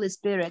of the Holy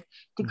Spirit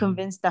to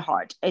convince the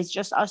heart. It's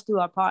just us do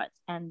our part,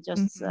 and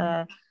just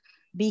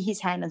be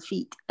his hand and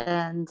feet,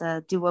 and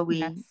do what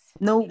we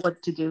know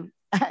what to do.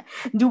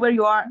 Do where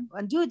you are,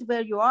 and do it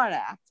where you are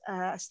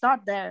at.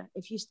 Start there.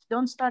 If you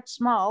don't start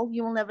small,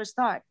 you will never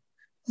start.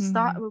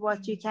 Start with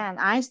what you can.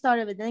 I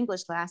started with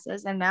English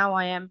classes, and now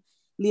I am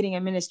leading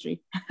a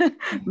ministry.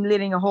 I'm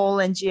leading a whole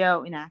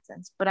NGO in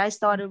Athens. But I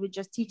started with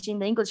just teaching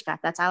the English class.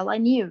 That's all I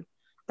knew.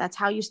 That's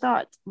how you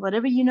start.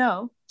 Whatever you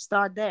know,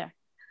 start there.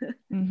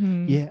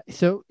 Yeah.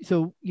 So,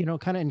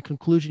 kind of in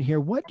conclusion here,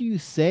 what do you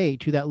say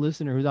to that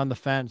listener who's on the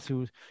fence,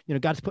 who's,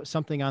 God's put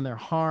something on their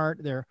heart,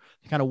 they're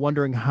kind of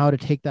wondering how to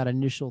take that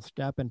initial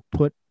step and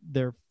put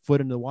their foot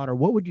in the water?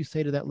 What would you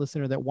say to that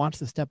listener that wants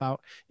to step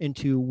out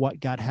into what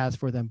God has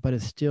for them, but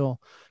is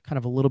still kind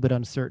of a little bit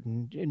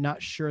uncertain,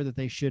 not sure that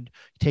they should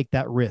take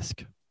that risk?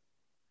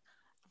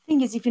 The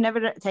thing is, if you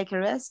never take a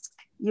risk,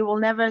 you will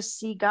never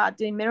see God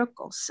doing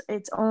miracles.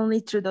 It's only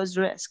through those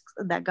risks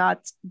that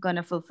God's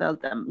gonna fulfill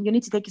them. You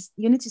need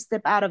to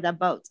step out of that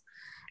boat,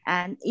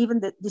 and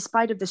even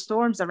despite of the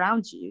storms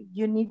around you,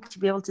 you need to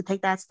be able to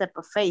take that step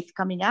of faith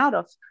coming out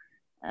of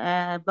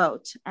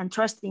boat, and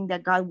trusting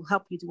that God will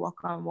help you to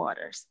walk on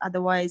waters.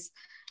 Otherwise,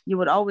 you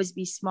would always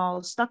be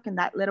small, stuck in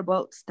that little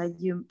boat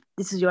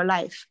this is your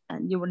life,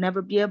 and you will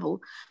never be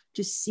able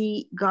to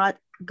see God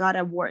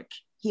at work.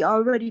 He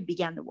already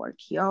began the work.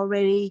 He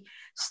already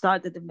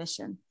started the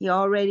mission. He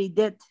already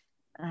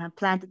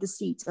planted the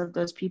seeds of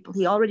those people.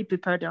 He already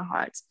prepared their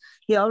hearts.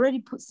 He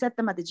already set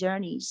them at the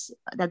journeys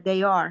that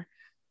they are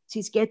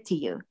to get to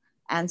you.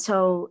 And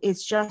so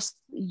it's just,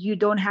 you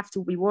don't have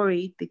to be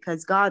worried,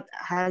 because God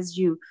has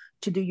you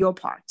to do your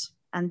part,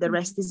 and the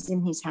rest is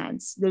in his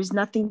hands. There's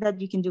nothing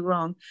that you can do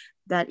wrong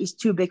that is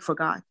too big for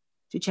God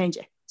to change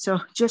it. So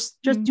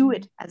just do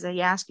it as I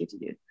ask you to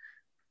do.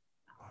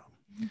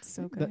 It's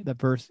so good. That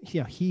verse,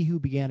 yeah, he who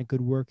began a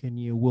good work in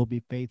you will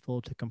be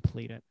faithful to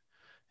complete it.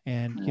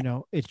 And, you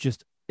know, it's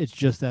just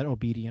that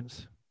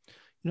obedience.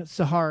 You know,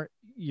 Sahar,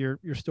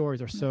 your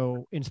stories are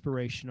so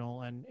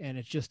inspirational, and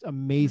it's just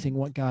amazing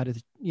what God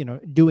is, you know,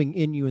 doing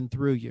in you and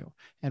through you.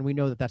 And we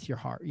know that that's your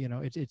heart. You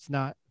know, it's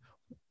not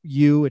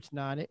you, it's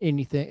not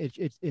anything.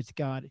 It's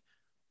God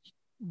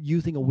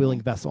using a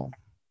willing vessel,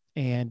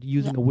 and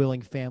using a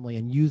willing family,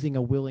 and using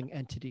a willing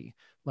entity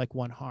like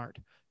One Heart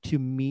to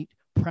meet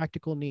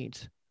practical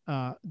needs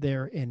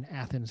there in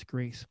Athens,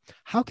 Greece.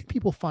 How can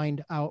people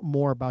find out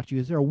more about you?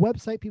 Is there a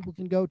website people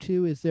can go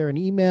to? Is there an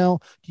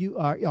email?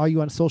 Are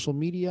you on social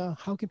media?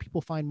 How can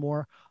people find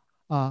more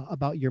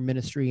about your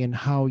ministry and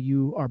how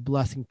you are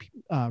blessing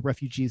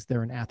refugees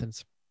there in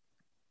Athens?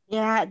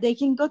 Yeah, they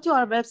can go to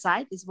our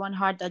website. It's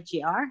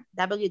oneheart.gr,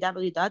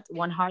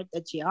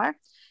 www.oneheart.gr.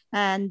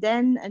 And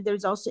then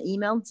there's also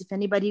emails. If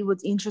anybody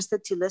was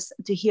interested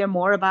to hear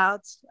more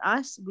about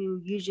us, we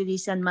usually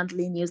send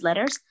monthly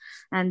newsletters,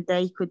 and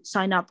they could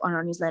sign up on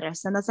our newsletter.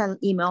 Send us an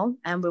email,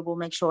 and we will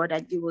make sure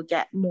that you will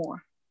get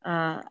more,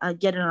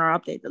 get on our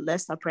updated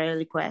list, our prayer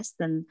requests,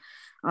 and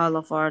all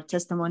of our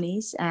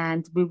testimonies.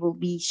 And we will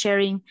be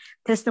sharing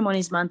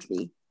testimonies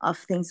monthly of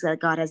things that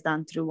God has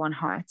done through One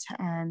Heart.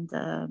 And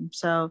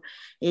so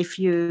if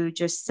you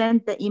just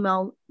send the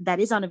email that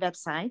is on the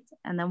website,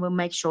 and then we'll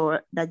make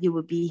sure that you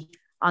will be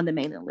on the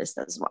mailing list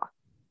as well.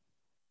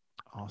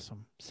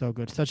 Awesome. So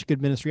good. Such a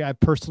good ministry. I've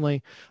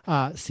personally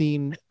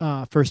seen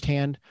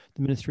firsthand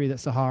the ministry that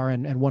Sahar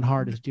and One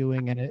Heart is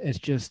doing. And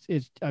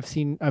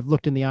I've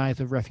looked in the eyes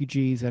of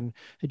refugees, and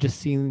it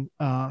just seen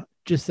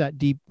just that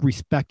deep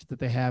respect that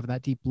they have, and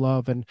that deep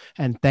love and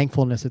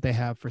thankfulness that they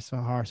have for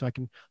Sahar. So I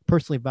can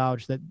personally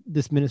vouch that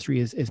this ministry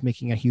is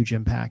making a huge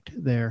impact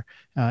there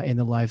in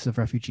the lives of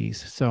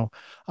refugees. So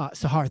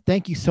Sahar,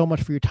 thank you so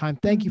much for your time.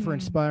 Thank you for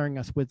inspiring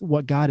us with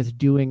what God is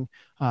doing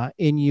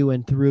in you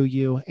and through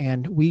you.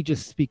 And we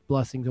just speak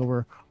blessings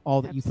over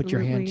all that you put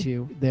your hand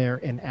to there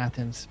in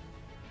Athens.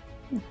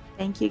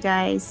 Thank you,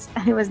 guys.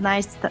 It was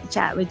nice to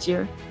chat with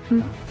you.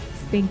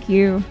 Thank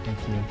you.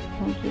 Thank you.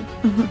 Thank you.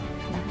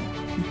 Bye.